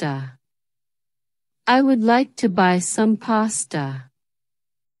pasta. I would like to buy some pasta.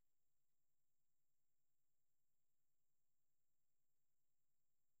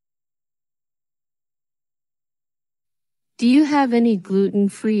 Do you have any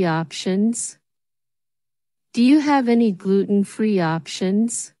gluten-free options? Do you have any gluten-free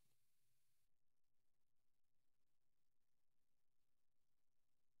options?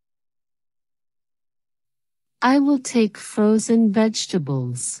 I will take frozen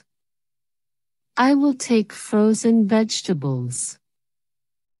vegetables. I will take frozen vegetables.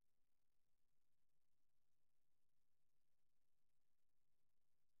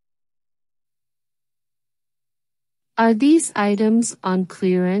 Are these items on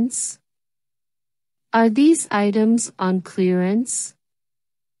clearance? Are these items on clearance?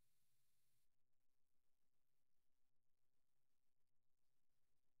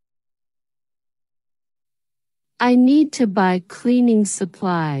 I need to buy cleaning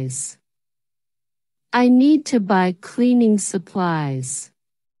supplies. I need to buy cleaning supplies.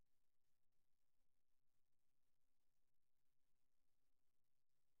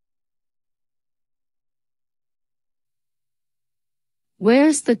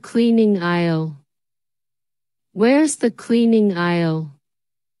 Where's the cleaning aisle? Where's the cleaning aisle?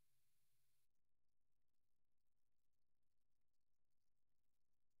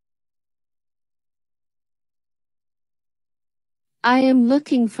 I am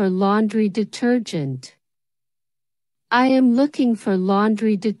looking for laundry detergent. I am looking for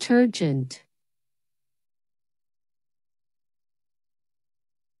laundry detergent.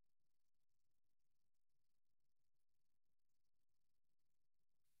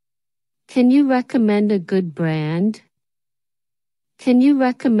 Can you recommend a good brand? Can you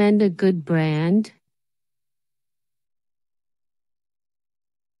recommend a good brand?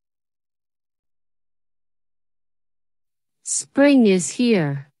 Spring is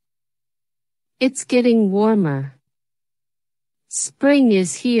here. It's getting warmer. Spring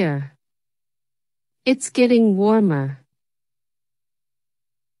is here. It's getting warmer.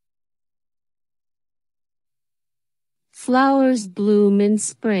 Flowers bloom in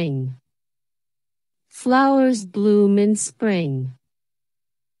spring. Flowers bloom in spring.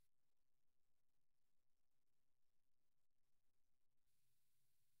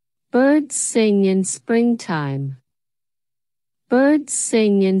 Birds sing in springtime. Birds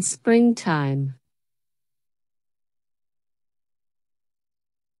sing in springtime.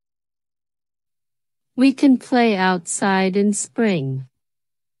 We can play outside in spring.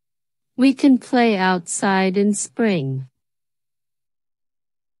 We can play outside in spring.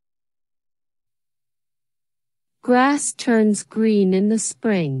 Grass turns green in the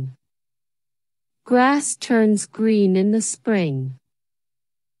spring. Grass turns green in the spring.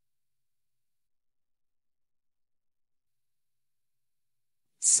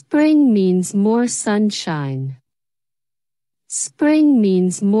 Spring means more sunshine. Spring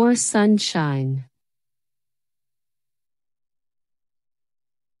means more sunshine.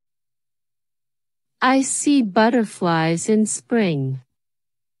 I see butterflies in spring.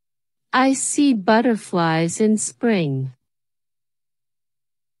 I see butterflies in spring.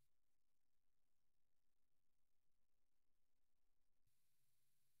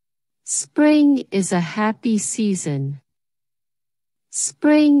 Spring is a happy season.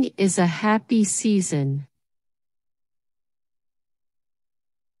 Spring is a happy season.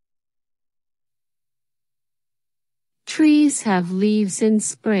 Trees have leaves in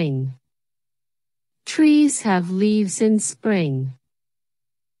spring. Trees have leaves in spring.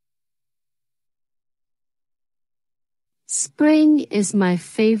 Spring is my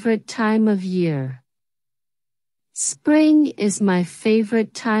favorite time of year. Spring is my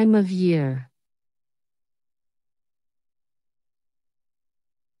favorite time of year.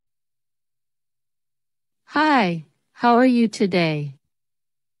 Hi, how are you today?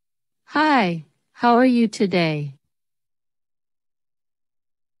 Hi, how are you today?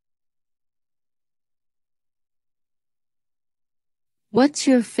 What's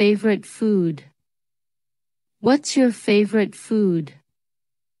your favorite food? What's your favorite food?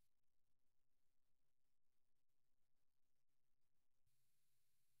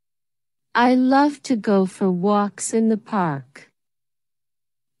 I love to go for walks in the park.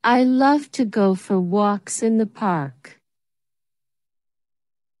 I love to go for walks in the park.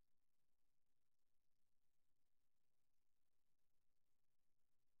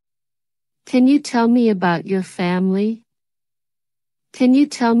 Can you tell me about your family? Can you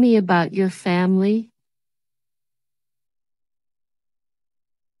tell me about your family?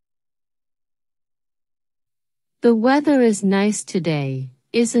 The weather is nice today,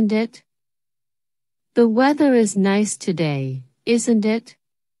 isn't it? The weather is nice today, isn't it?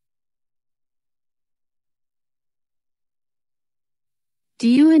 Do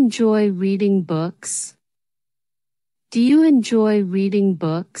you enjoy reading books? Do you enjoy reading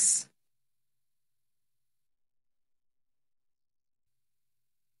books?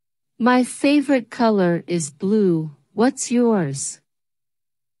 My favorite color is blue. What's yours?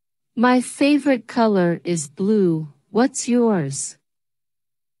 My favorite color is blue. What's yours?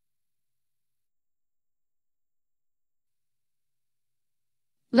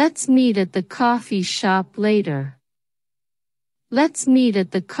 Let's meet at the coffee shop later. Let's meet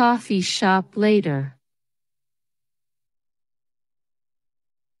at the coffee shop later.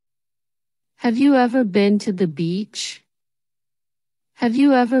 Have you ever been to the beach? Have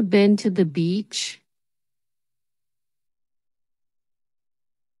you ever been to the beach?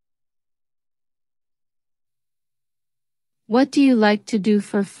 What do you like to do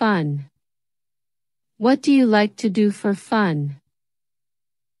for fun? What do you like to do for fun?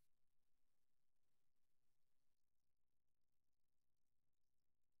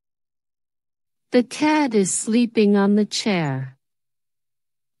 The cat is sleeping on the chair.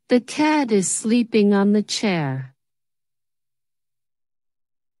 The cat is sleeping on the chair.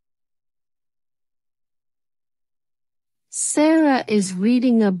 Sarah is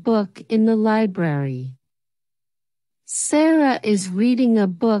reading a book in the library. Sarah is reading a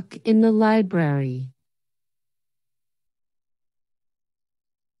book in the library.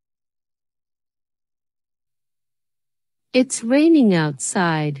 It's raining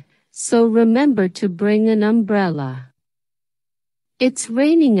outside, so remember to bring an umbrella. It's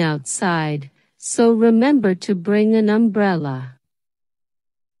raining outside, so remember to bring an umbrella.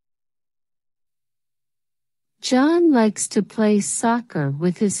 John likes to play soccer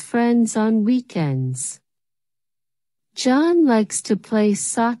with his friends on weekends. John likes to play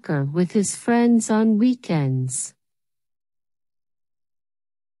soccer with his friends on weekends.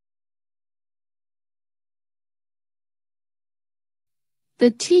 The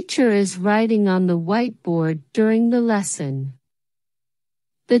teacher is writing on the whiteboard during the lesson.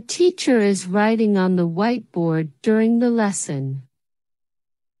 The teacher is writing on the whiteboard during the lesson.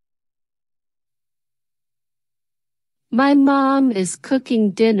 My mom is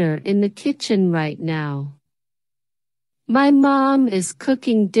cooking dinner in the kitchen right now. My mom is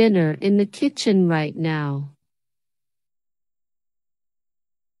cooking dinner in the kitchen right now.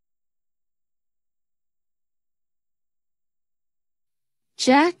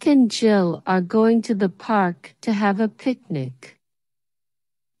 Jack and Jill are going to the park to have a picnic.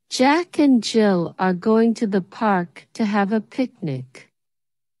 Jack and Jill are going to the park to have a picnic.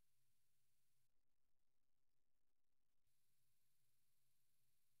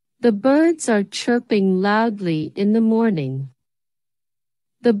 The birds are chirping loudly in the morning.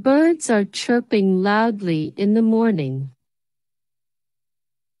 The birds are chirping loudly in the morning.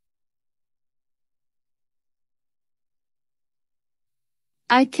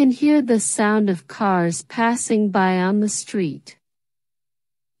 I can hear the sound of cars passing by on the street.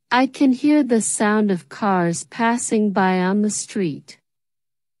 I can hear the sound of cars passing by on the street.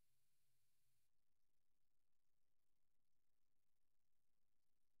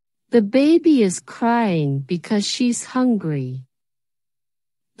 The baby is crying because she's hungry.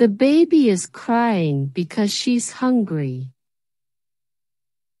 The baby is crying because she's hungry.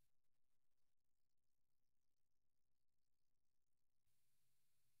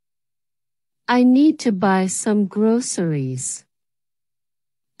 I need to buy some groceries.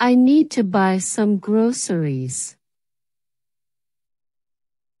 I need to buy some groceries.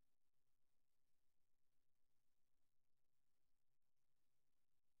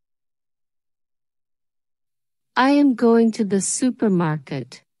 I am going to the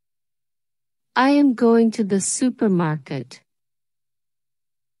supermarket. I am going to the supermarket.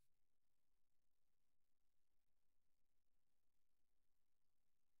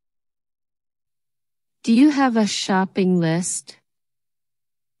 Do you have a shopping list?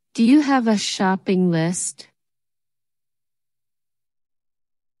 Do you have a shopping list?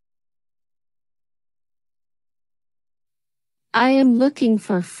 I am looking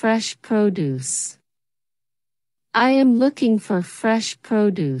for fresh produce. I am looking for fresh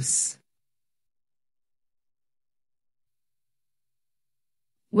produce.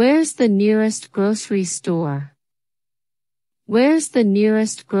 Where's the nearest grocery store? Where's the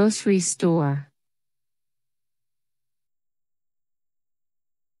nearest grocery store?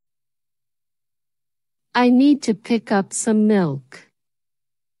 I need to pick up some milk.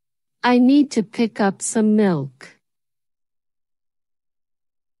 I need to pick up some milk.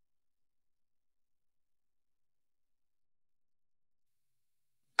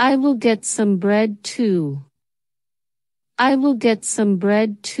 I will get some bread too. I will get some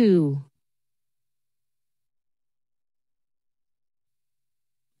bread too.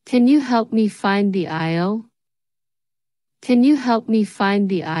 Can you help me find the aisle? Can you help me find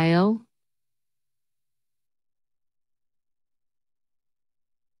the aisle?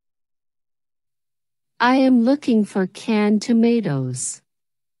 I am looking for canned tomatoes.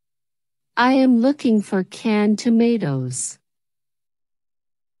 I am looking for canned tomatoes.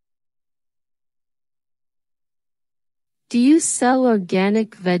 Do you sell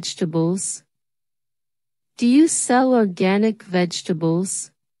organic vegetables? Do you sell organic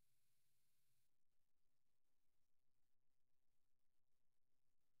vegetables?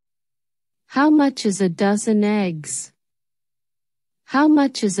 How much is a dozen eggs? How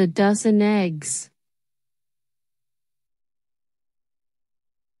much is a dozen eggs?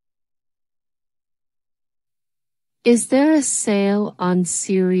 Is there a sale on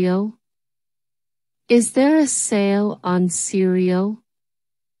cereal? Is there a sale on cereal?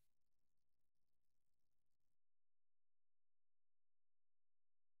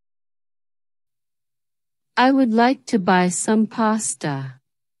 I would like to buy some pasta.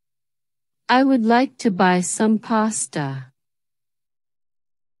 I would like to buy some pasta.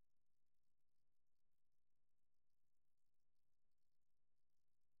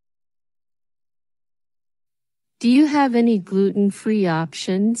 Do you have any gluten-free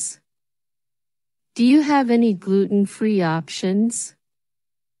options? Do you have any gluten-free options?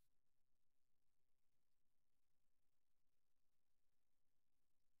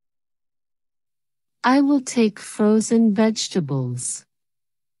 I will take frozen vegetables.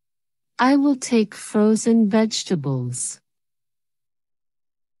 I will take frozen vegetables.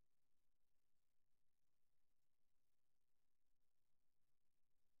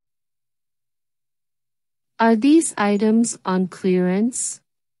 Are these items on clearance?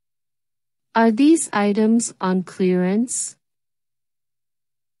 Are these items on clearance?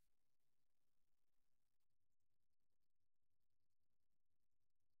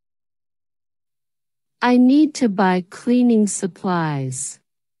 I need to buy cleaning supplies.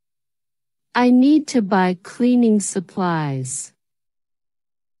 I need to buy cleaning supplies.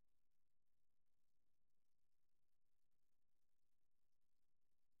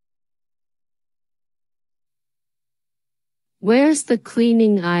 Where's the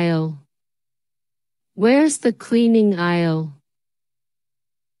cleaning aisle? Where's the cleaning aisle?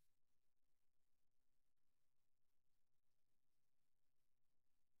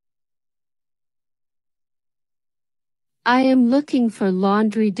 I am looking for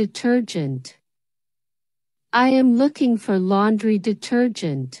laundry detergent. I am looking for laundry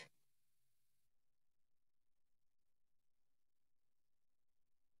detergent.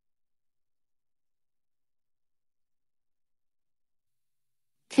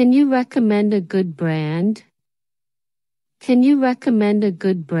 Can you recommend a good brand? Can you recommend a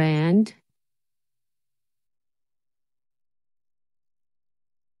good brand?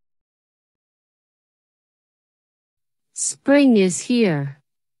 Spring is here.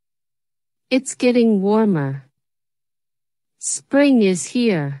 It's getting warmer. Spring is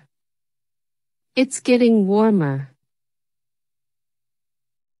here. It's getting warmer.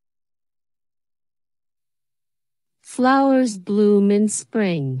 Flowers bloom in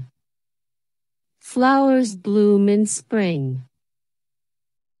spring. Flowers bloom in spring.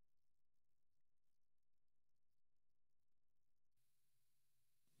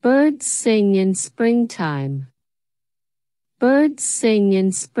 Birds sing in springtime. Birds sing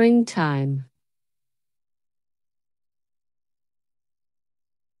in springtime.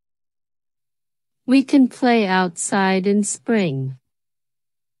 We can play outside in spring.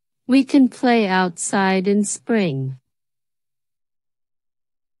 We can play outside in spring.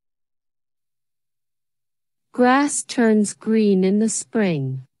 Grass turns green in the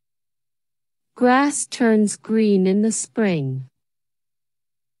spring. Grass turns green in the spring.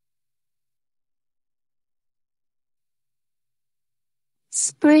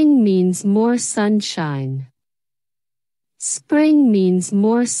 Spring means more sunshine. Spring means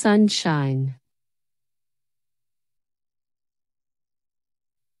more sunshine.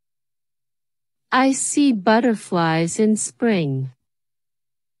 I see butterflies in spring.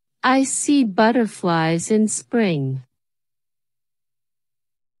 I see butterflies in spring.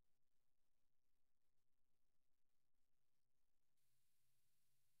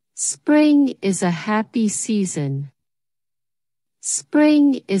 Spring is a happy season.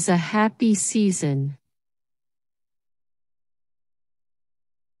 Spring is a happy season.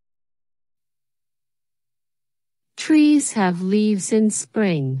 Trees have leaves in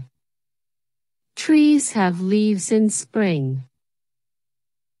spring. Trees have leaves in spring.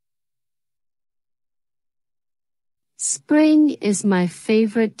 Spring is my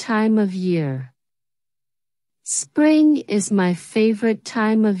favorite time of year. Spring is my favorite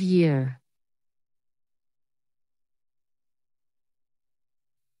time of year.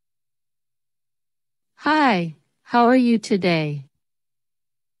 Hi, how are you today?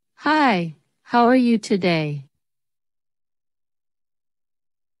 Hi, how are you today?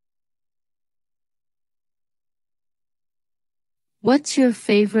 What's your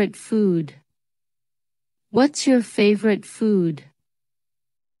favorite food? What's your favorite food?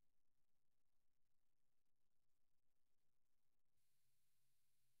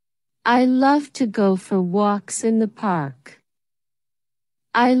 I love to go for walks in the park.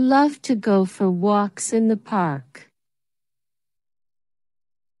 I love to go for walks in the park.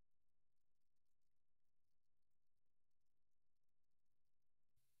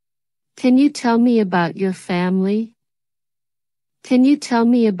 Can you tell me about your family? Can you tell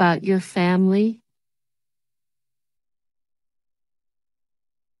me about your family?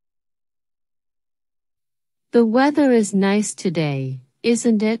 The weather is nice today,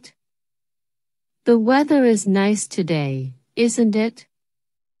 isn't it? The weather is nice today, isn't it?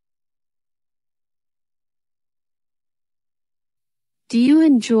 Do you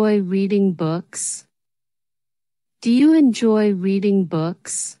enjoy reading books? Do you enjoy reading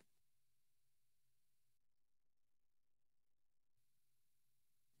books?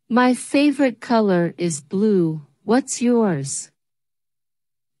 My favorite color is blue. What's yours?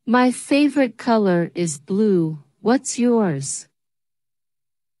 My favorite color is blue. What's yours?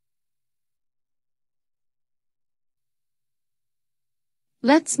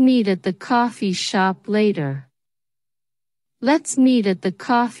 Let's meet at the coffee shop later. Let's meet at the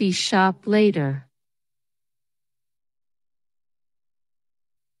coffee shop later.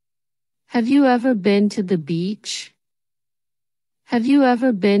 Have you ever been to the beach? Have you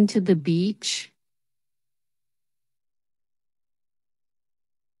ever been to the beach?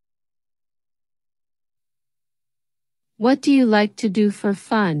 What do you like to do for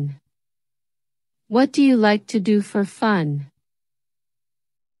fun? What do you like to do for fun?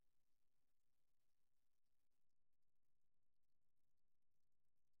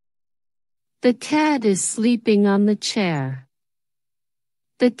 The cat is sleeping on the chair.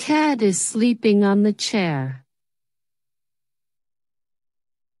 The cat is sleeping on the chair.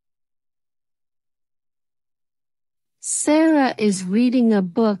 Sarah is reading a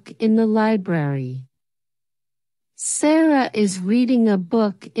book in the library. Sarah is reading a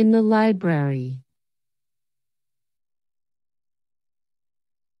book in the library.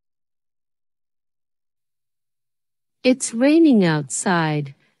 It's raining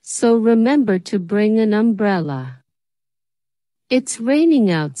outside, so remember to bring an umbrella. It's raining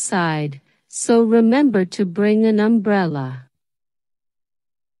outside, so remember to bring an umbrella.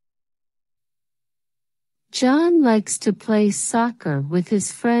 John likes to play soccer with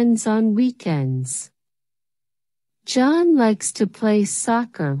his friends on weekends. John likes to play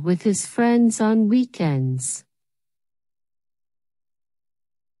soccer with his friends on weekends.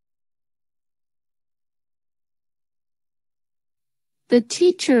 The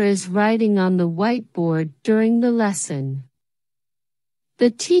teacher is writing on the whiteboard during the lesson. The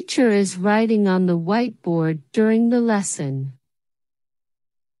teacher is writing on the whiteboard during the lesson.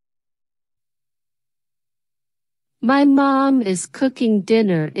 My mom is cooking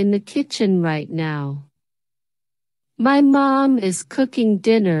dinner in the kitchen right now. My mom is cooking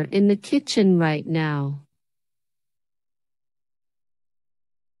dinner in the kitchen right now.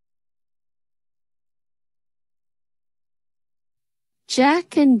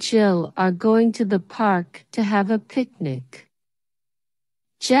 Jack and Jill are going to the park to have a picnic.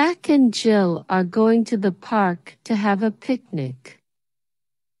 Jack and Jill are going to the park to have a picnic.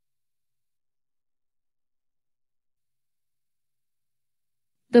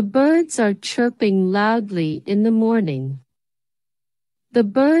 The birds are chirping loudly in the morning. The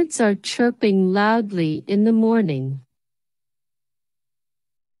birds are chirping loudly in the morning.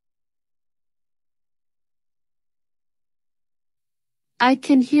 I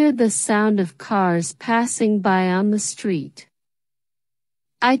can hear the sound of cars passing by on the street.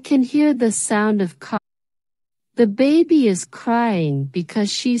 I can hear the sound of cars. The baby is crying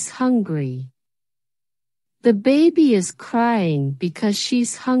because she's hungry. The baby is crying because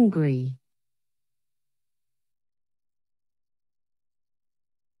she's hungry.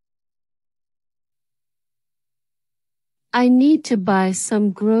 I need to buy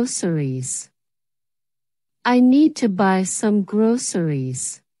some groceries. I need to buy some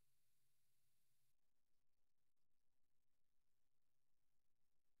groceries.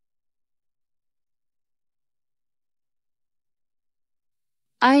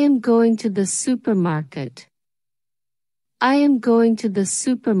 I am going to the supermarket. I am going to the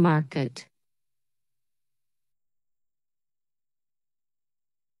supermarket.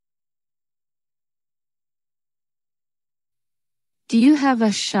 Do you have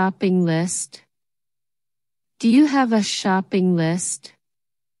a shopping list? Do you have a shopping list?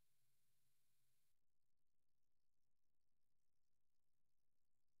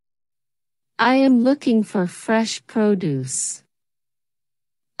 I am looking for fresh produce.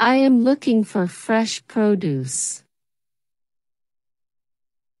 I am looking for fresh produce.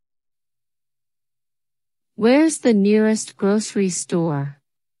 Where's the nearest grocery store?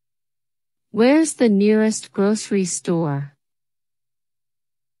 Where's the nearest grocery store?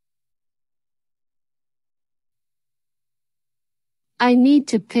 I need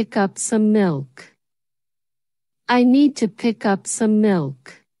to pick up some milk. I need to pick up some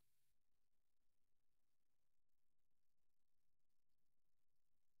milk.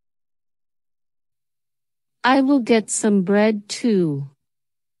 I will get some bread too.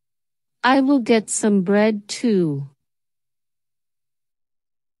 I will get some bread too.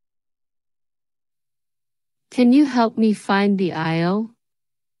 Can you help me find the aisle?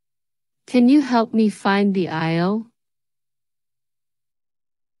 Can you help me find the aisle?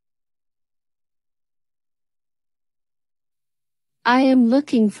 I am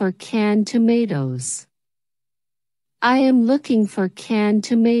looking for canned tomatoes. I am looking for canned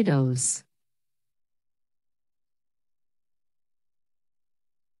tomatoes.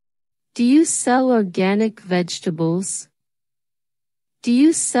 Do you sell organic vegetables? Do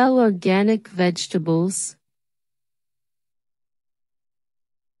you sell organic vegetables?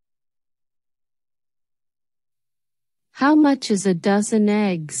 How much is a dozen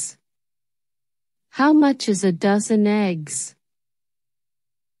eggs? How much is a dozen eggs?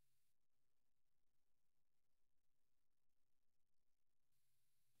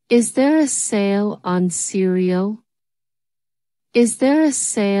 Is there a sale on cereal? Is there a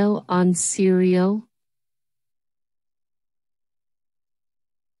sale on cereal?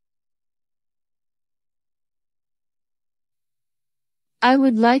 I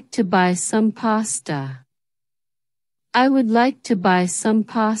would like to buy some pasta. I would like to buy some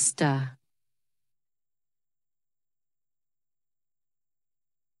pasta.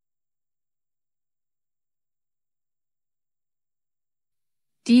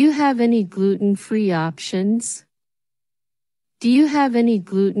 Do you have any gluten-free options? Do you have any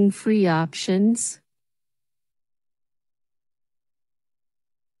gluten-free options?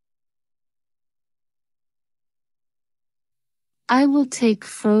 I will take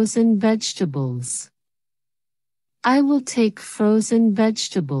frozen vegetables. I will take frozen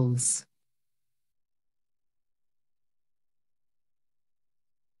vegetables.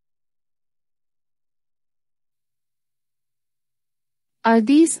 Are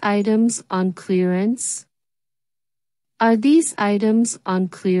these items on clearance? Are these items on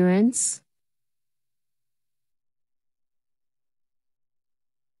clearance?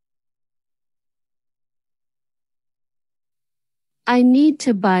 I need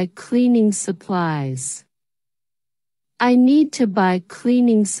to buy cleaning supplies. I need to buy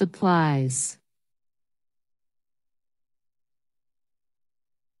cleaning supplies.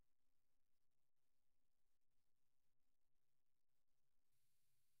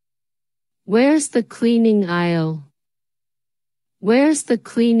 Where's the cleaning aisle? Where's the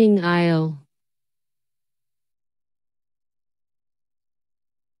cleaning aisle?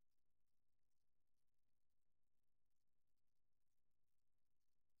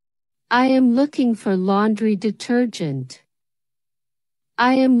 I am looking for laundry detergent.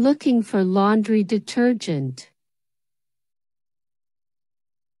 I am looking for laundry detergent.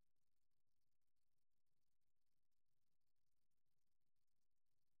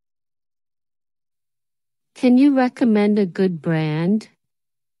 Can you recommend a good brand?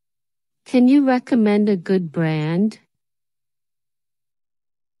 Can you recommend a good brand?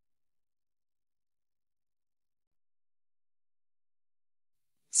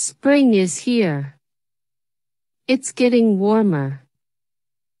 Spring is here. It's getting warmer.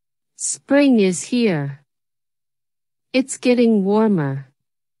 Spring is here. It's getting warmer.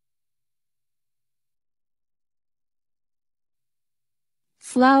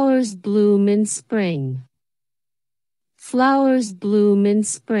 Flowers bloom in spring. Flowers bloom in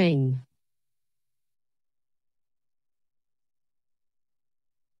spring.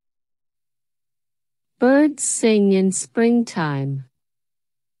 Birds sing in springtime.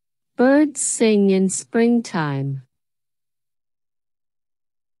 Birds sing in springtime.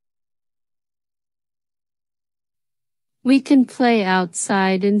 We can play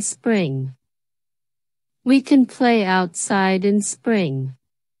outside in spring. We can play outside in spring.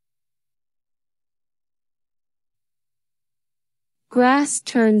 Grass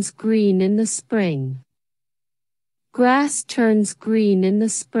turns green in the spring. Grass turns green in the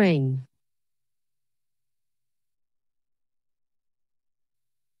spring.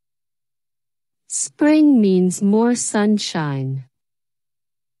 Spring means more sunshine.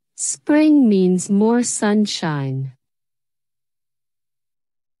 Spring means more sunshine.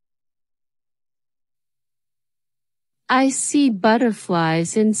 I see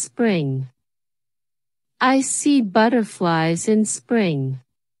butterflies in spring. I see butterflies in spring.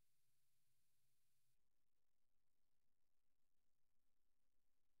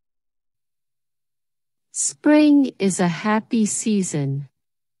 Spring is a happy season.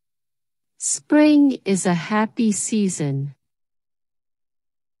 Spring is a happy season.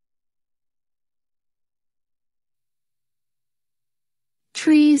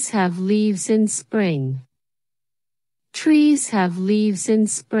 Trees have leaves in spring. Trees have leaves in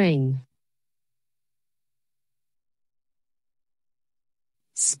spring.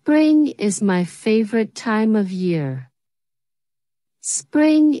 Spring is my favorite time of year.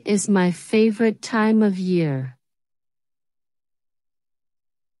 Spring is my favorite time of year.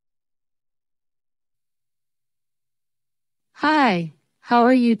 Hi, how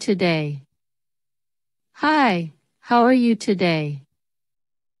are you today? Hi, how are you today?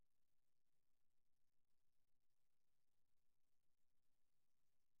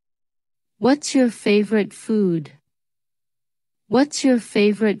 What's your favorite food? What's your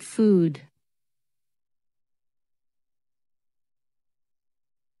favorite food?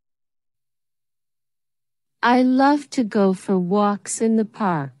 I love to go for walks in the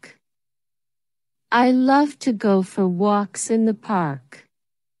park. I love to go for walks in the park.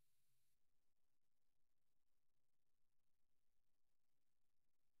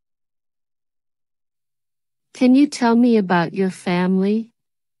 Can you tell me about your family?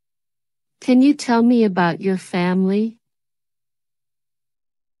 Can you tell me about your family?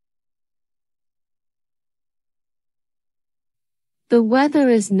 The weather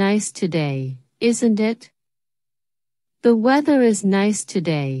is nice today, isn't it? The weather is nice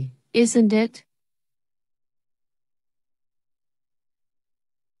today, isn't it?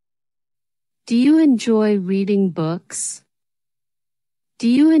 Do you enjoy reading books? Do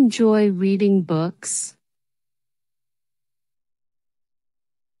you enjoy reading books?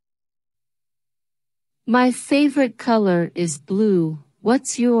 My favorite color is blue.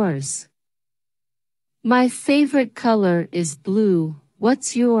 What's yours? My favorite color is blue.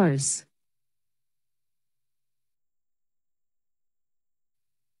 What's yours?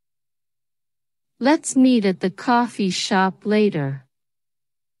 Let's meet at the coffee shop later.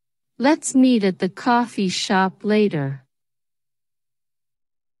 Let's meet at the coffee shop later.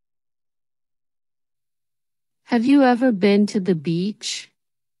 Have you ever been to the beach?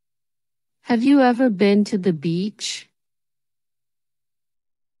 Have you ever been to the beach?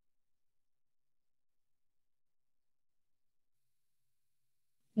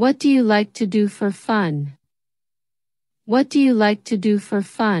 What do you like to do for fun? What do you like to do for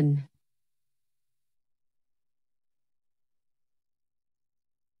fun?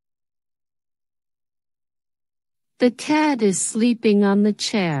 The cat is sleeping on the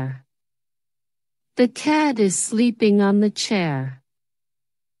chair. The cat is sleeping on the chair.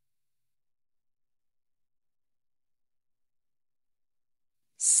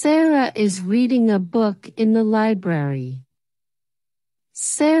 Sarah is reading a book in the library.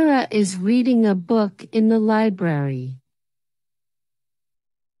 Sarah is reading a book in the library.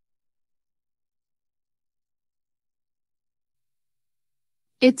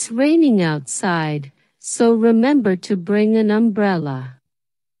 It's raining outside, so remember to bring an umbrella.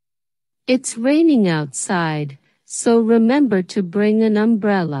 It's raining outside, so remember to bring an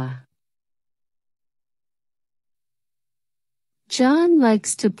umbrella. John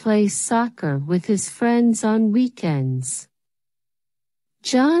likes to play soccer with his friends on weekends.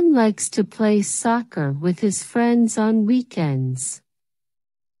 John likes to play soccer with his friends on weekends.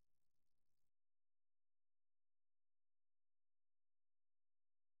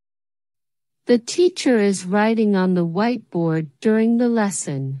 The teacher is writing on the whiteboard during the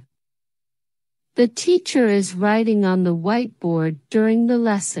lesson. The teacher is writing on the whiteboard during the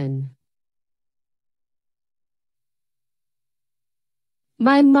lesson.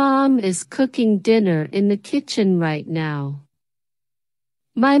 My mom is cooking dinner in the kitchen right now.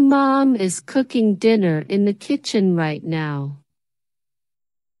 My mom is cooking dinner in the kitchen right now.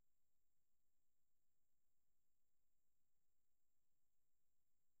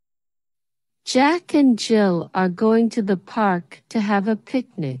 Jack and Jill are going to the park to have a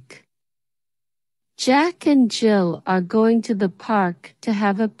picnic. Jack and Jill are going to the park to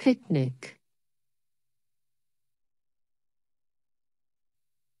have a picnic.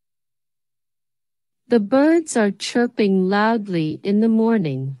 The birds are chirping loudly in the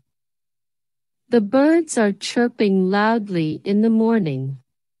morning. The birds are chirping loudly in the morning.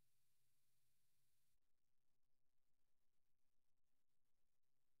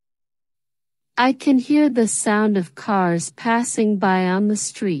 I can hear the sound of cars passing by on the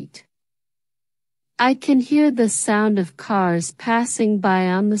street. I can hear the sound of cars passing by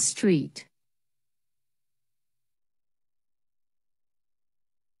on the street.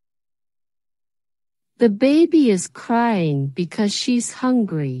 The baby is crying because she's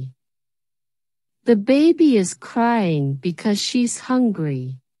hungry. The baby is crying because she's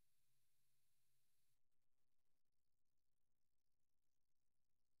hungry.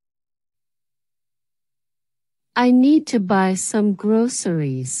 I need to buy some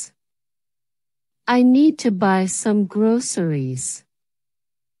groceries. I need to buy some groceries.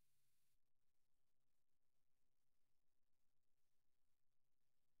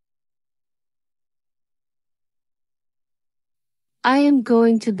 I am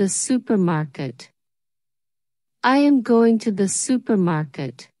going to the supermarket. I am going to the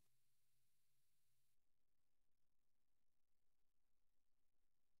supermarket.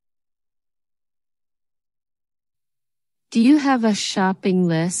 Do you have a shopping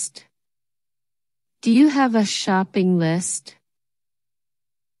list? Do you have a shopping list?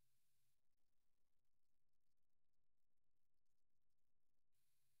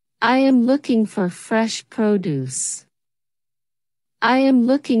 I am looking for fresh produce. I am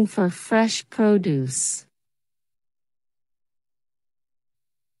looking for fresh produce.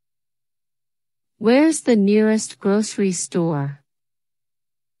 Where's the nearest grocery store?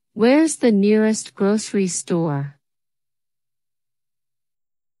 Where's the nearest grocery store?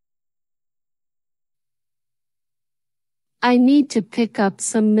 I need to pick up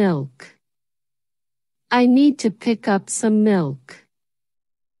some milk. I need to pick up some milk.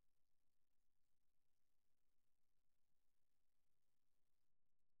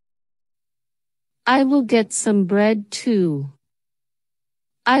 I will get some bread too.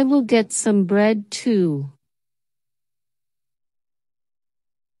 I will get some bread too.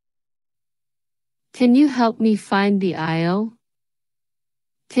 Can you help me find the aisle?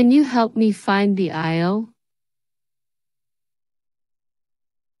 Can you help me find the aisle?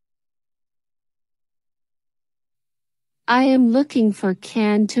 I am looking for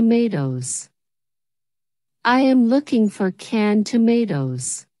canned tomatoes. I am looking for canned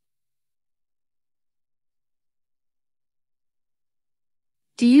tomatoes.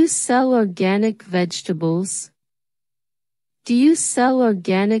 Do you sell organic vegetables? Do you sell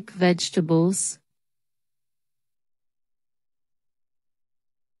organic vegetables?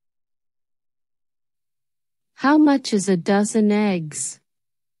 How much is a dozen eggs?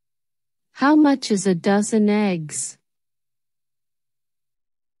 How much is a dozen eggs?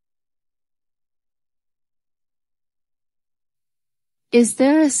 Is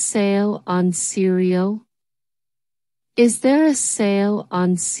there a sale on cereal? Is there a sale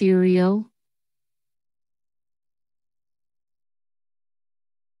on cereal?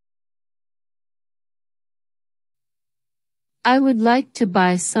 I would like to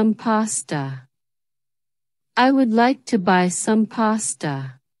buy some pasta. I would like to buy some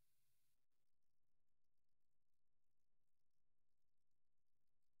pasta.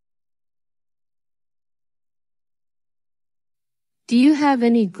 Do you have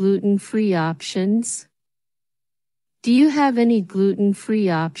any gluten-free options? Do you have any gluten-free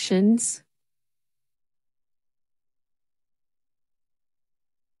options?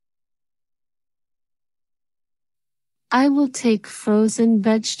 I will take frozen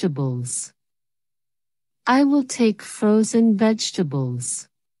vegetables. I will take frozen vegetables.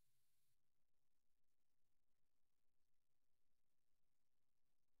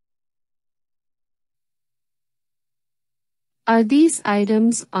 Are these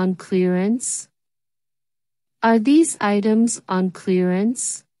items on clearance? Are these items on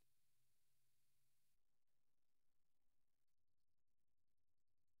clearance?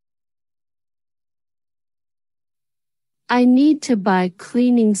 I need to buy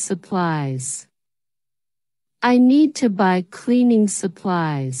cleaning supplies. I need to buy cleaning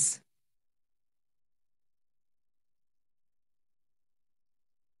supplies.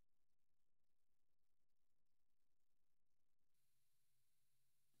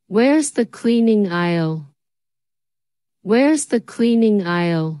 Where's the cleaning aisle? Where's the cleaning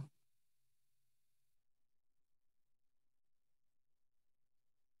aisle?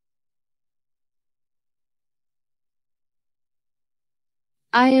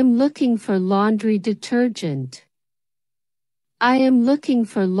 I am looking for laundry detergent. I am looking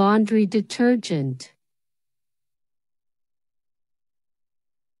for laundry detergent.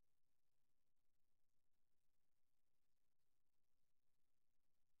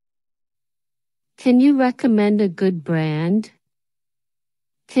 Can you recommend a good brand?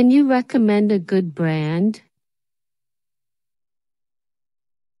 Can you recommend a good brand?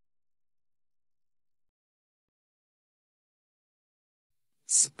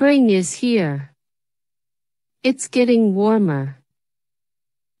 Spring is here. It's getting warmer.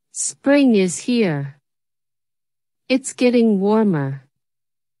 Spring is here. It's getting warmer.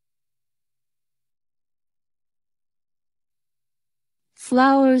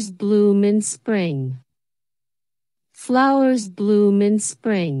 Flowers bloom in spring. Flowers bloom in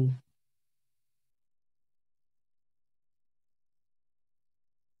spring.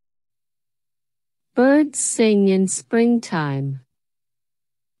 Birds sing in springtime.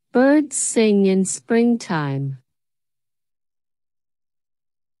 Birds sing in springtime.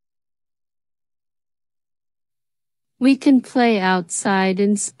 We can play outside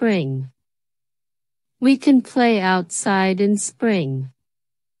in spring. We can play outside in spring.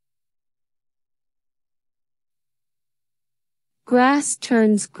 Grass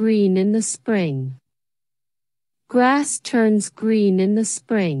turns green in the spring. Grass turns green in the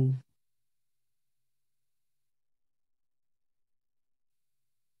spring.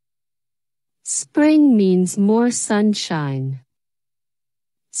 Spring means more sunshine.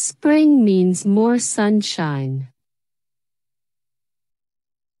 Spring means more sunshine.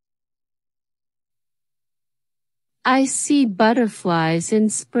 I see butterflies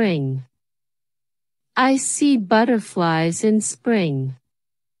in spring. I see butterflies in spring.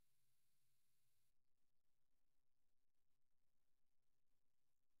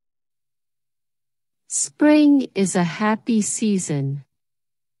 Spring is a happy season.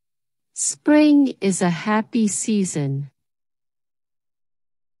 Spring is a happy season.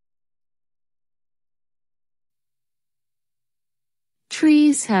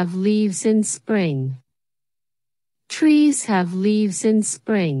 Trees have leaves in spring. Trees have leaves in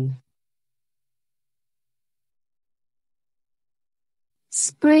spring.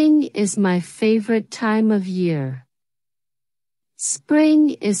 Spring is my favorite time of year.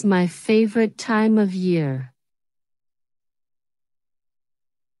 Spring is my favorite time of year.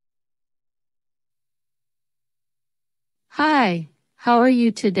 Hi, how are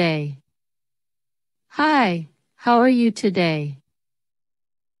you today? Hi, how are you today?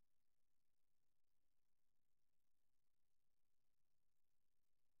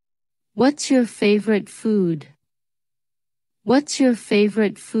 What's your favorite food? What's your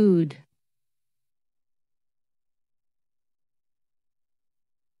favorite food?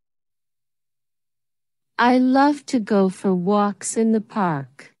 I love to go for walks in the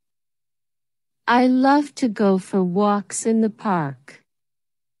park. I love to go for walks in the park.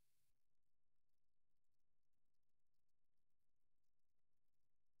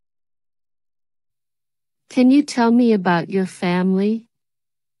 Can you tell me about your family?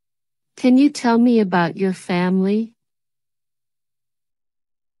 Can you tell me about your family?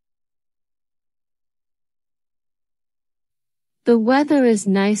 The weather is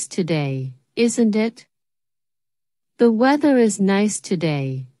nice today, isn't it? The weather is nice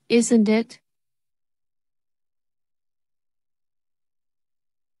today, isn't it?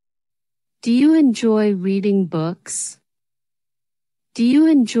 Do you enjoy reading books? Do you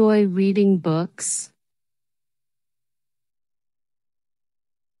enjoy reading books?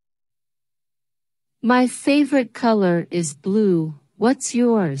 My favorite color is blue. What's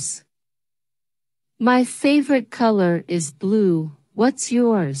yours? My favorite color is blue. What's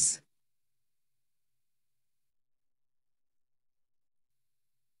yours?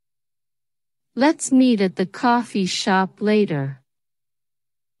 Let's meet at the coffee shop later.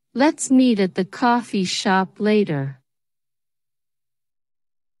 Let's meet at the coffee shop later.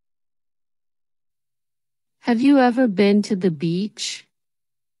 Have you ever been to the beach?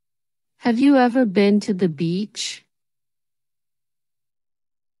 Have you ever been to the beach?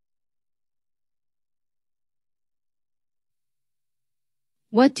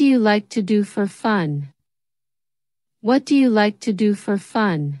 What do you like to do for fun? What do you like to do for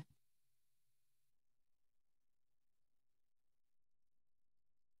fun?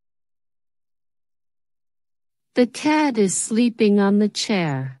 The cat is sleeping on the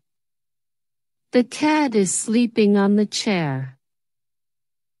chair. The cat is sleeping on the chair.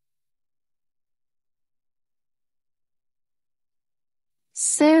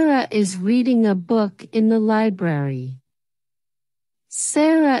 Sarah is reading a book in the library.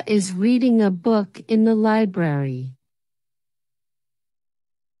 Sarah is reading a book in the library.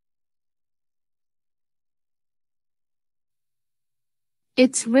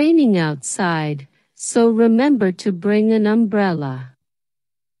 It's raining outside, so remember to bring an umbrella.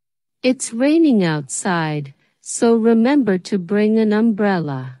 It's raining outside, so remember to bring an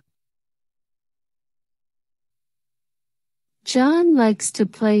umbrella. John likes to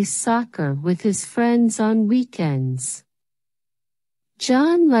play soccer with his friends on weekends.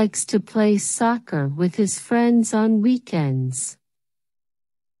 John likes to play soccer with his friends on weekends.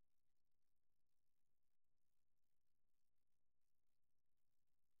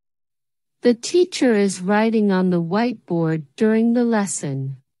 The teacher is writing on the whiteboard during the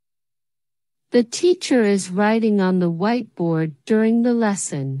lesson. The teacher is writing on the whiteboard during the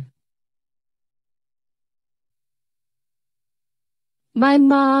lesson. My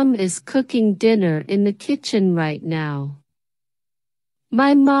mom is cooking dinner in the kitchen right now.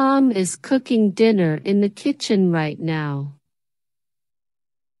 My mom is cooking dinner in the kitchen right now.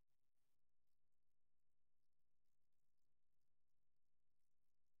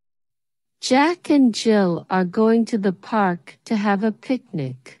 Jack and Jill are going to the park to have a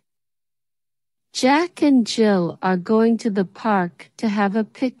picnic. Jack and Jill are going to the park to have a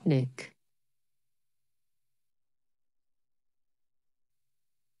picnic.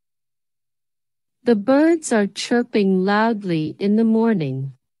 The birds are chirping loudly in the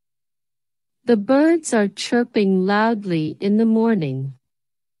morning. The birds are chirping loudly in the morning.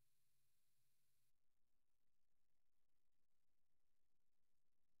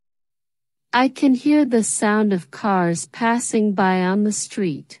 I can hear the sound of cars passing by on the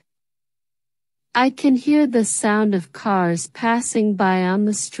street. I can hear the sound of cars passing by on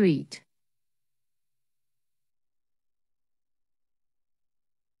the street.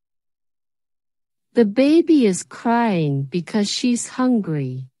 The baby is crying because she's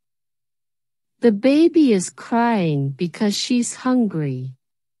hungry. The baby is crying because she's hungry.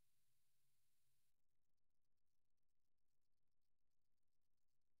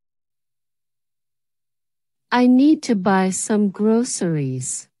 I need to buy some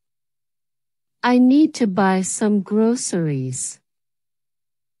groceries. I need to buy some groceries.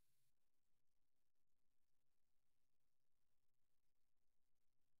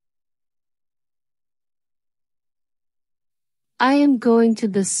 I am going to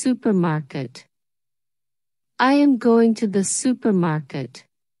the supermarket. I am going to the supermarket.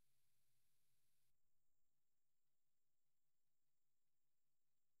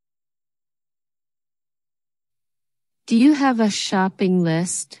 Do you have a shopping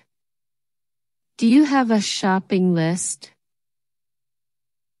list? Do you have a shopping list?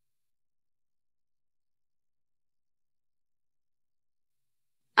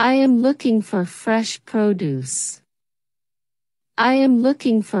 I am looking for fresh produce. I am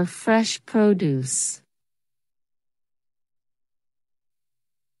looking for fresh produce.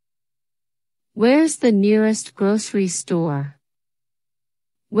 Where's the nearest grocery store?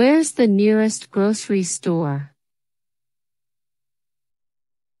 Where's the nearest grocery store?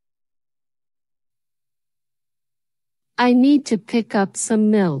 I need to pick up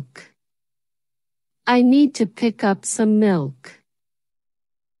some milk. I need to pick up some milk.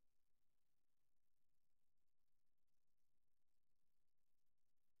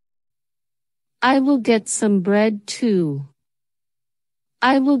 I will get some bread too.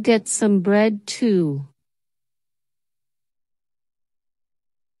 I will get some bread too.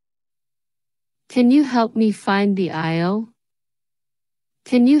 Can you help me find the aisle?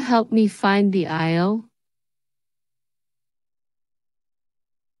 Can you help me find the aisle?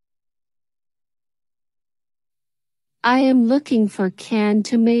 I am looking for canned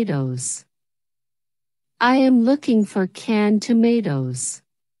tomatoes. I am looking for canned tomatoes.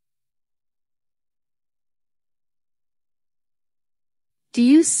 Do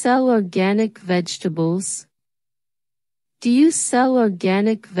you sell organic vegetables? Do you sell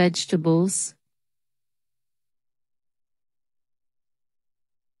organic vegetables?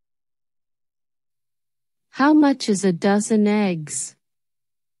 How much is a dozen eggs?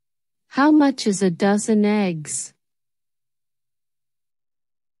 How much is a dozen eggs?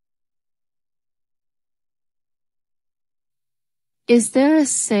 Is there a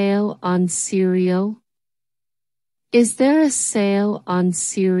sale on cereal? Is there a sale on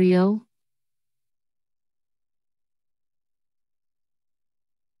cereal?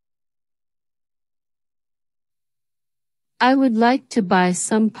 I would like to buy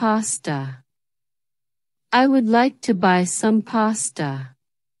some pasta. I would like to buy some pasta.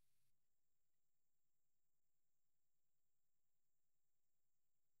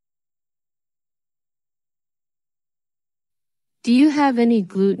 Do you have any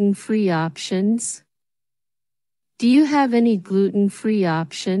gluten-free options? Do you have any gluten-free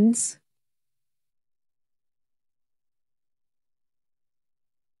options?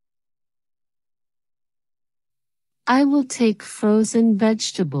 I will take frozen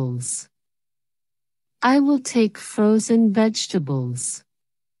vegetables. I will take frozen vegetables.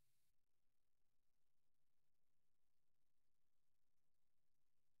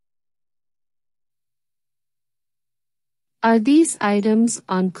 Are these items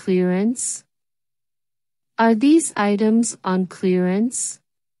on clearance? Are these items on clearance?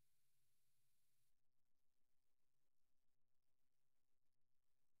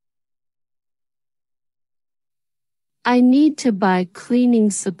 I need to buy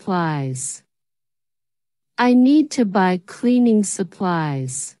cleaning supplies. I need to buy cleaning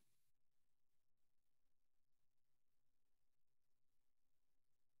supplies.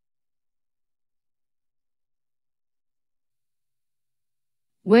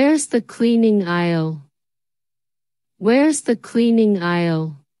 Where's the cleaning aisle? Where's the cleaning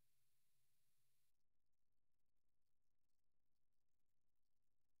aisle?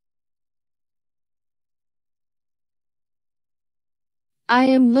 I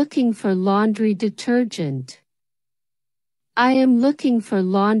am looking for laundry detergent. I am looking for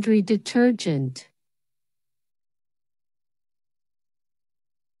laundry detergent.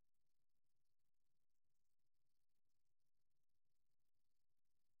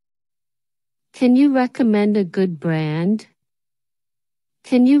 Can you recommend a good brand?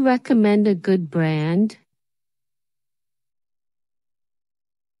 Can you recommend a good brand?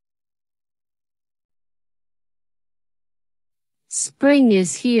 Spring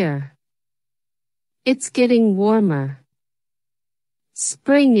is here. It's getting warmer.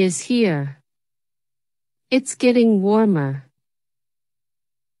 Spring is here. It's getting warmer.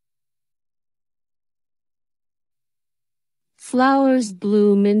 Flowers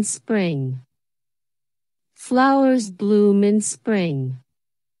bloom in spring. Flowers bloom in spring.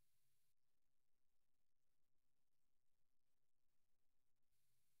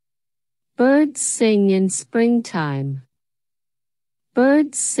 Birds sing in springtime.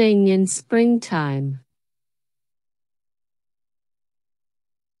 Birds sing in springtime.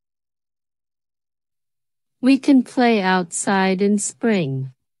 We can play outside in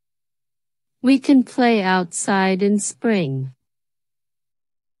spring. We can play outside in spring.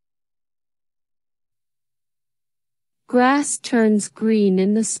 Grass turns green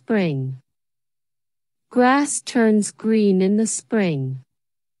in the spring. Grass turns green in the spring.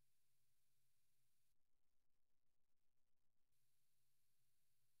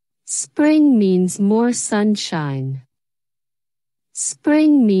 Spring means more sunshine.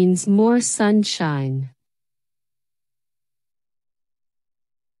 Spring means more sunshine.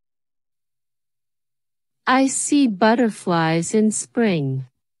 I see butterflies in spring.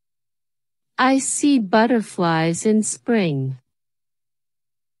 I see butterflies in spring.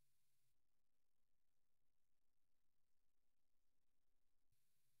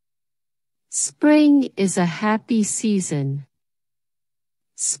 Spring is a happy season.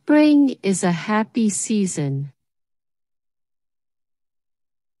 Spring is a happy season.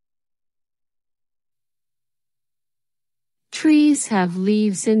 Trees have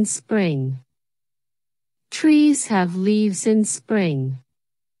leaves in spring. Trees have leaves in spring.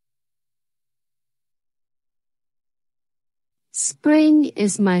 Spring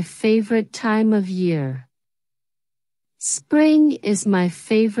is my favorite time of year. Spring is my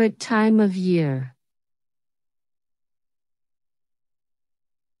favorite time of year.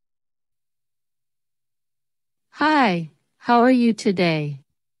 Hi, how are you today?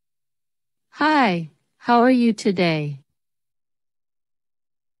 Hi, how are you today?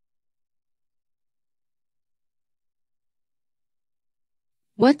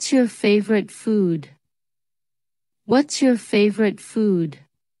 What's your favorite food? What's your favorite food?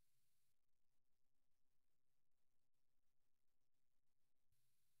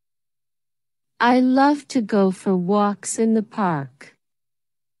 I love to go for walks in the park.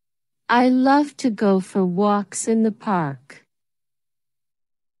 I love to go for walks in the park.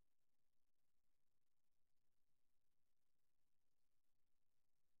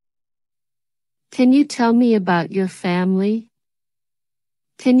 Can you tell me about your family?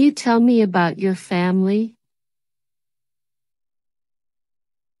 Can you tell me about your family?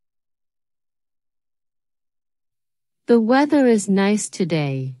 The weather is nice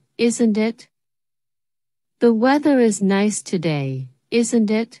today, isn't it? The weather is nice today,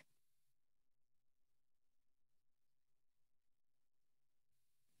 isn't it?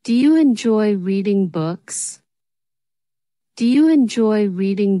 Do you enjoy reading books? Do you enjoy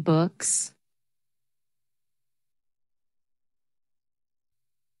reading books?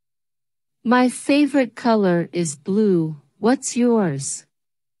 My favorite color is blue. What's yours?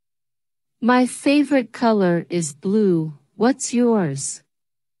 My favorite color is blue. What's yours?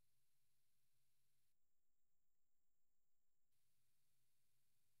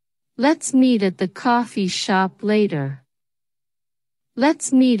 Let's meet at the coffee shop later.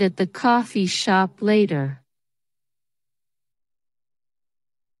 Let's meet at the coffee shop later.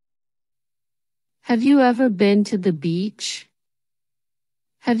 Have you ever been to the beach?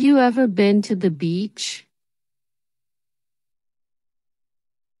 Have you ever been to the beach?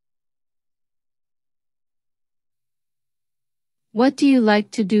 What do you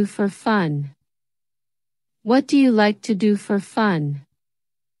like to do for fun? What do you like to do for fun?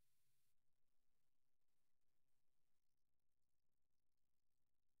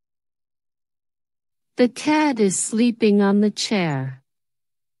 The cat is sleeping on the chair.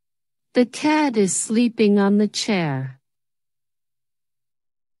 The cat is sleeping on the chair.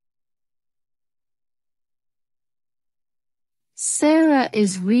 Sarah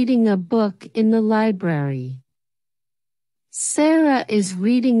is reading a book in the library. Sarah is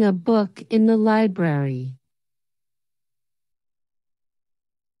reading a book in the library.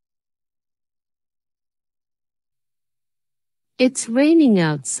 It's raining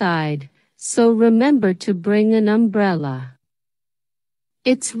outside, so remember to bring an umbrella.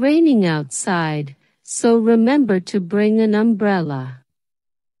 It's raining outside, so remember to bring an umbrella.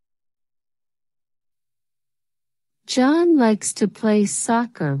 John likes to play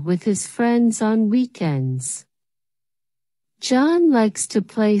soccer with his friends on weekends. John likes to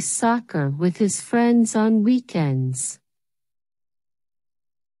play soccer with his friends on weekends.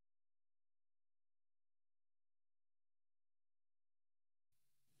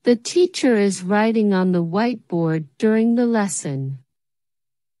 The teacher is writing on the whiteboard during the lesson.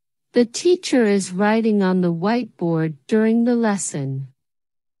 The teacher is writing on the whiteboard during the lesson.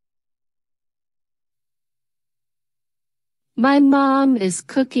 My mom is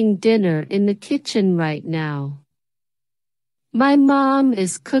cooking dinner in the kitchen right now. My mom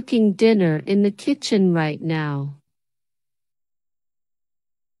is cooking dinner in the kitchen right now.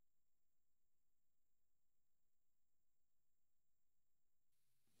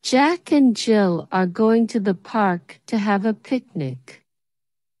 Jack and Jill are going to the park to have a picnic.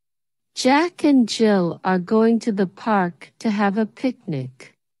 Jack and Jill are going to the park to have a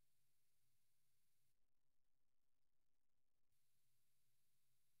picnic.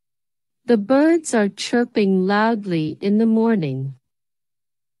 The birds are chirping loudly in the morning.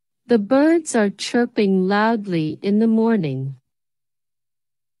 The birds are chirping loudly in the morning.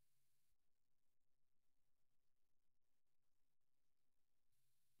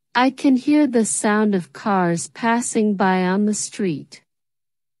 I can hear the sound of cars passing by on the street.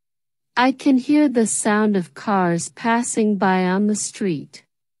 I can hear the sound of cars passing by on the street.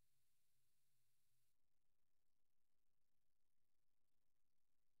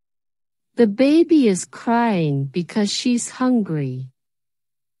 The baby is crying because she's hungry.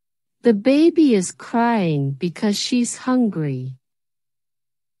 The baby is crying because she's hungry.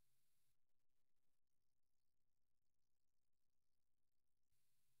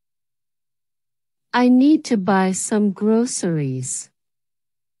 I need to buy some groceries.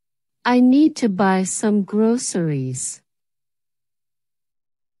 I need to buy some groceries.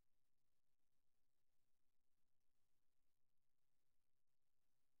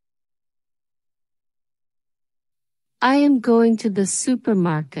 I am going to the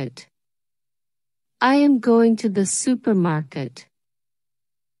supermarket. I am going to the supermarket.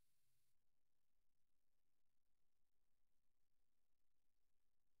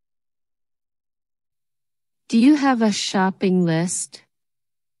 Do you have a shopping list?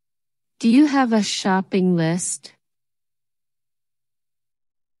 Do you have a shopping list?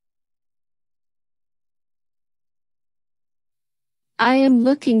 I am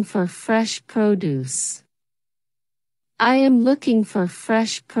looking for fresh produce. I am looking for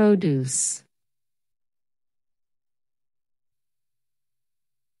fresh produce.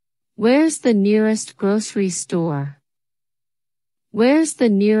 Where's the nearest grocery store? Where's the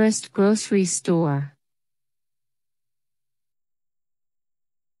nearest grocery store?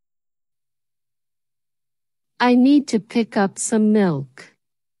 I need to pick up some milk.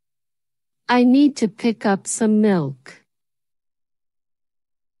 I need to pick up some milk.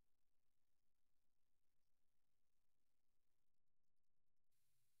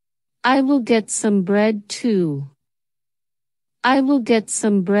 I will get some bread too. I will get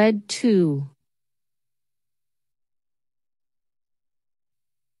some bread too.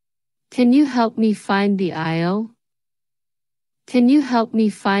 Can you help me find the aisle? Can you help me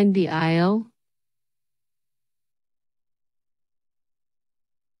find the aisle?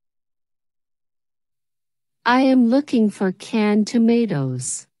 I am looking for canned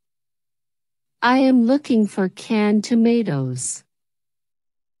tomatoes. I am looking for canned tomatoes.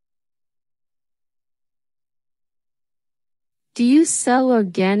 Do you sell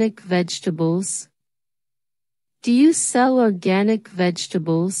organic vegetables? Do you sell organic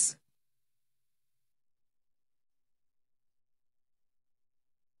vegetables?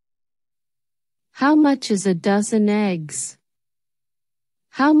 How much is a dozen eggs?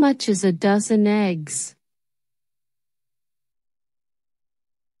 How much is a dozen eggs?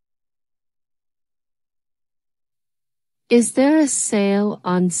 Is there a sale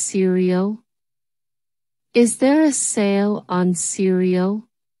on cereal? Is there a sale on cereal?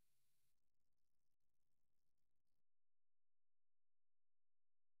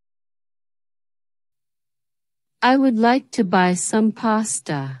 I would like to buy some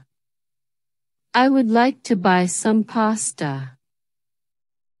pasta. I would like to buy some pasta.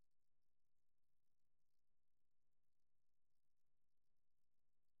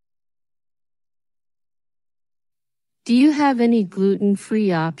 Do you have any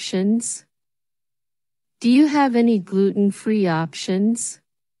gluten-free options? Do you have any gluten-free options?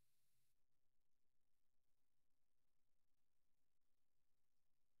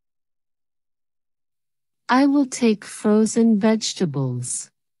 I will take frozen vegetables.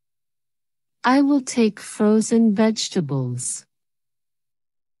 I will take frozen vegetables.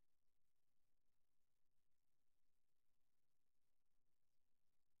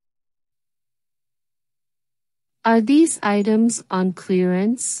 Are these items on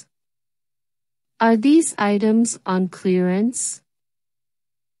clearance? Are these items on clearance?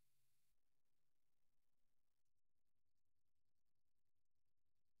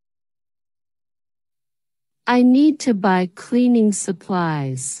 I need to buy cleaning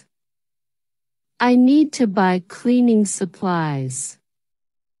supplies. I need to buy cleaning supplies.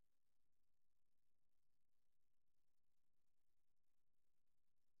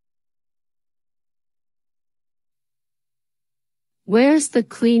 Where's the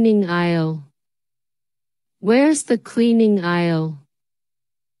cleaning aisle? Where's the cleaning aisle?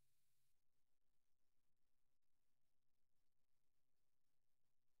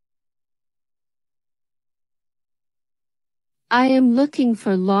 I am looking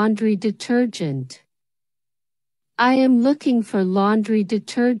for laundry detergent. I am looking for laundry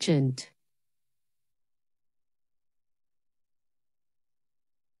detergent.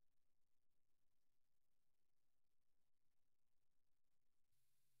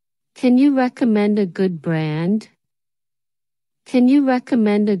 Can you recommend a good brand? Can you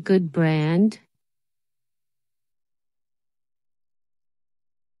recommend a good brand?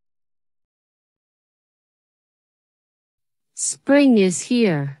 Spring is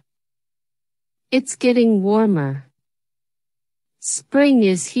here. It's getting warmer. Spring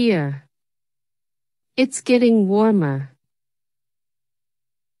is here. It's getting warmer.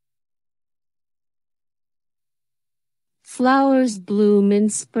 Flowers bloom in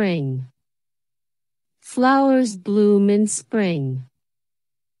spring. Flowers bloom in spring.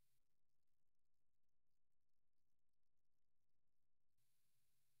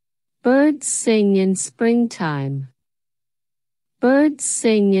 Birds sing in springtime. Birds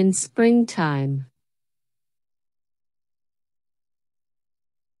sing in springtime.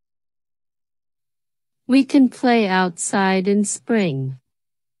 We can play outside in spring.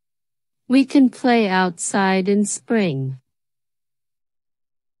 We can play outside in spring.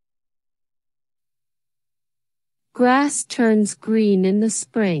 Grass turns green in the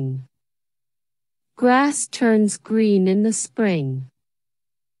spring. Grass turns green in the spring.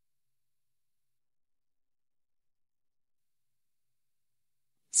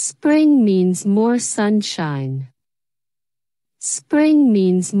 Spring means more sunshine. Spring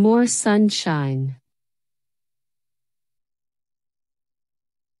means more sunshine.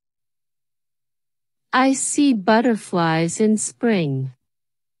 I see butterflies in spring.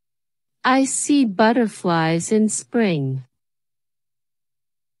 I see butterflies in spring.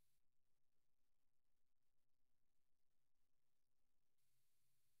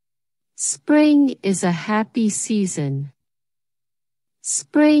 Spring is a happy season.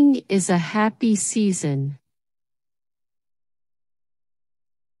 Spring is a happy season.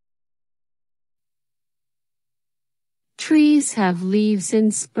 Trees have leaves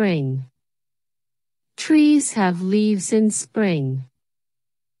in spring. Trees have leaves in spring.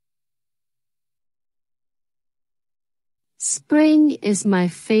 Spring is my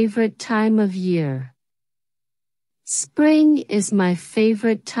favorite time of year. Spring is my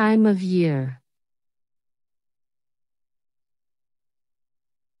favorite time of year.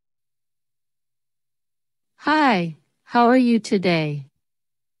 Hi, how are you today?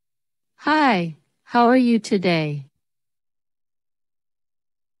 Hi, how are you today?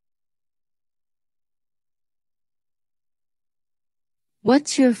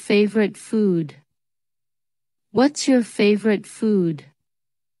 What's your favorite food? What's your favorite food?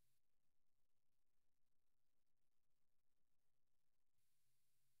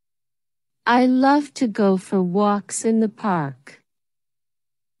 I love to go for walks in the park.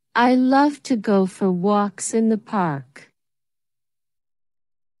 I love to go for walks in the park.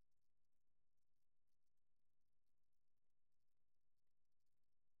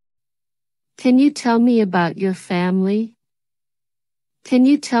 Can you tell me about your family? Can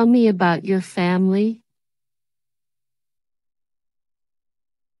you tell me about your family?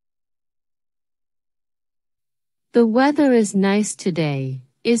 The weather is nice today,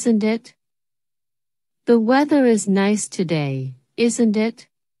 isn't it? The weather is nice today, isn't it?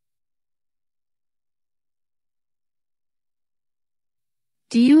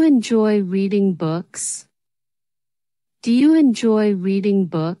 Do you enjoy reading books? Do you enjoy reading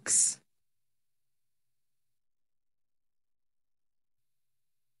books?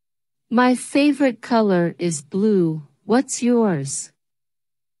 My favorite color is blue. What's yours?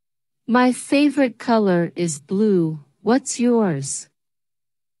 My favorite color is blue. What's yours?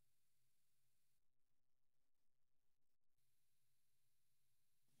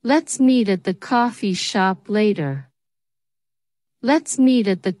 Let's meet at the coffee shop later. Let's meet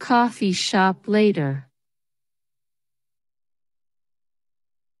at the coffee shop later.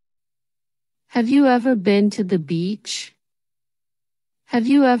 Have you ever been to the beach? Have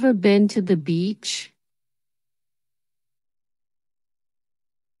you ever been to the beach?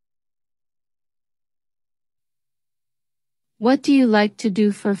 What do you like to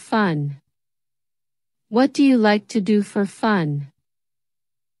do for fun? What do you like to do for fun?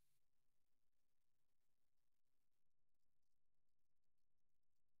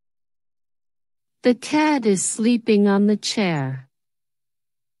 The cat is sleeping on the chair.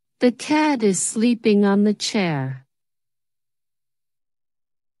 The cat is sleeping on the chair.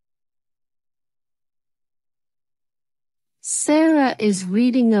 Sarah is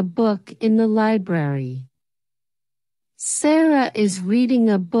reading a book in the library. Sarah is reading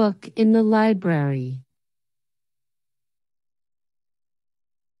a book in the library.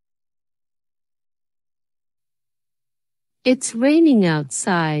 It's raining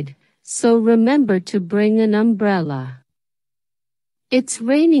outside, so remember to bring an umbrella. It's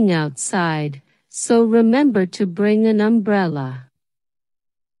raining outside, so remember to bring an umbrella.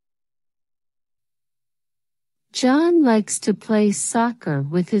 John likes to play soccer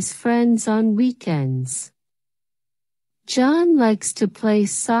with his friends on weekends. John likes to play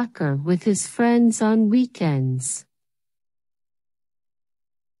soccer with his friends on weekends.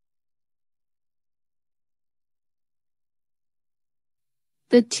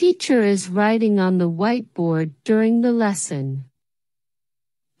 The teacher is writing on the whiteboard during the lesson.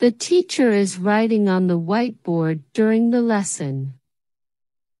 The teacher is writing on the whiteboard during the lesson.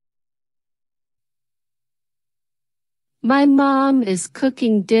 My mom is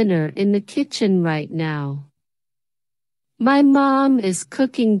cooking dinner in the kitchen right now. My mom is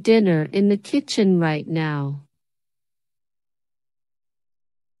cooking dinner in the kitchen right now.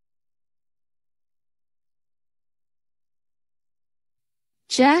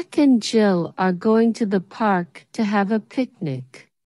 Jack and Jill are going to the park to have a picnic.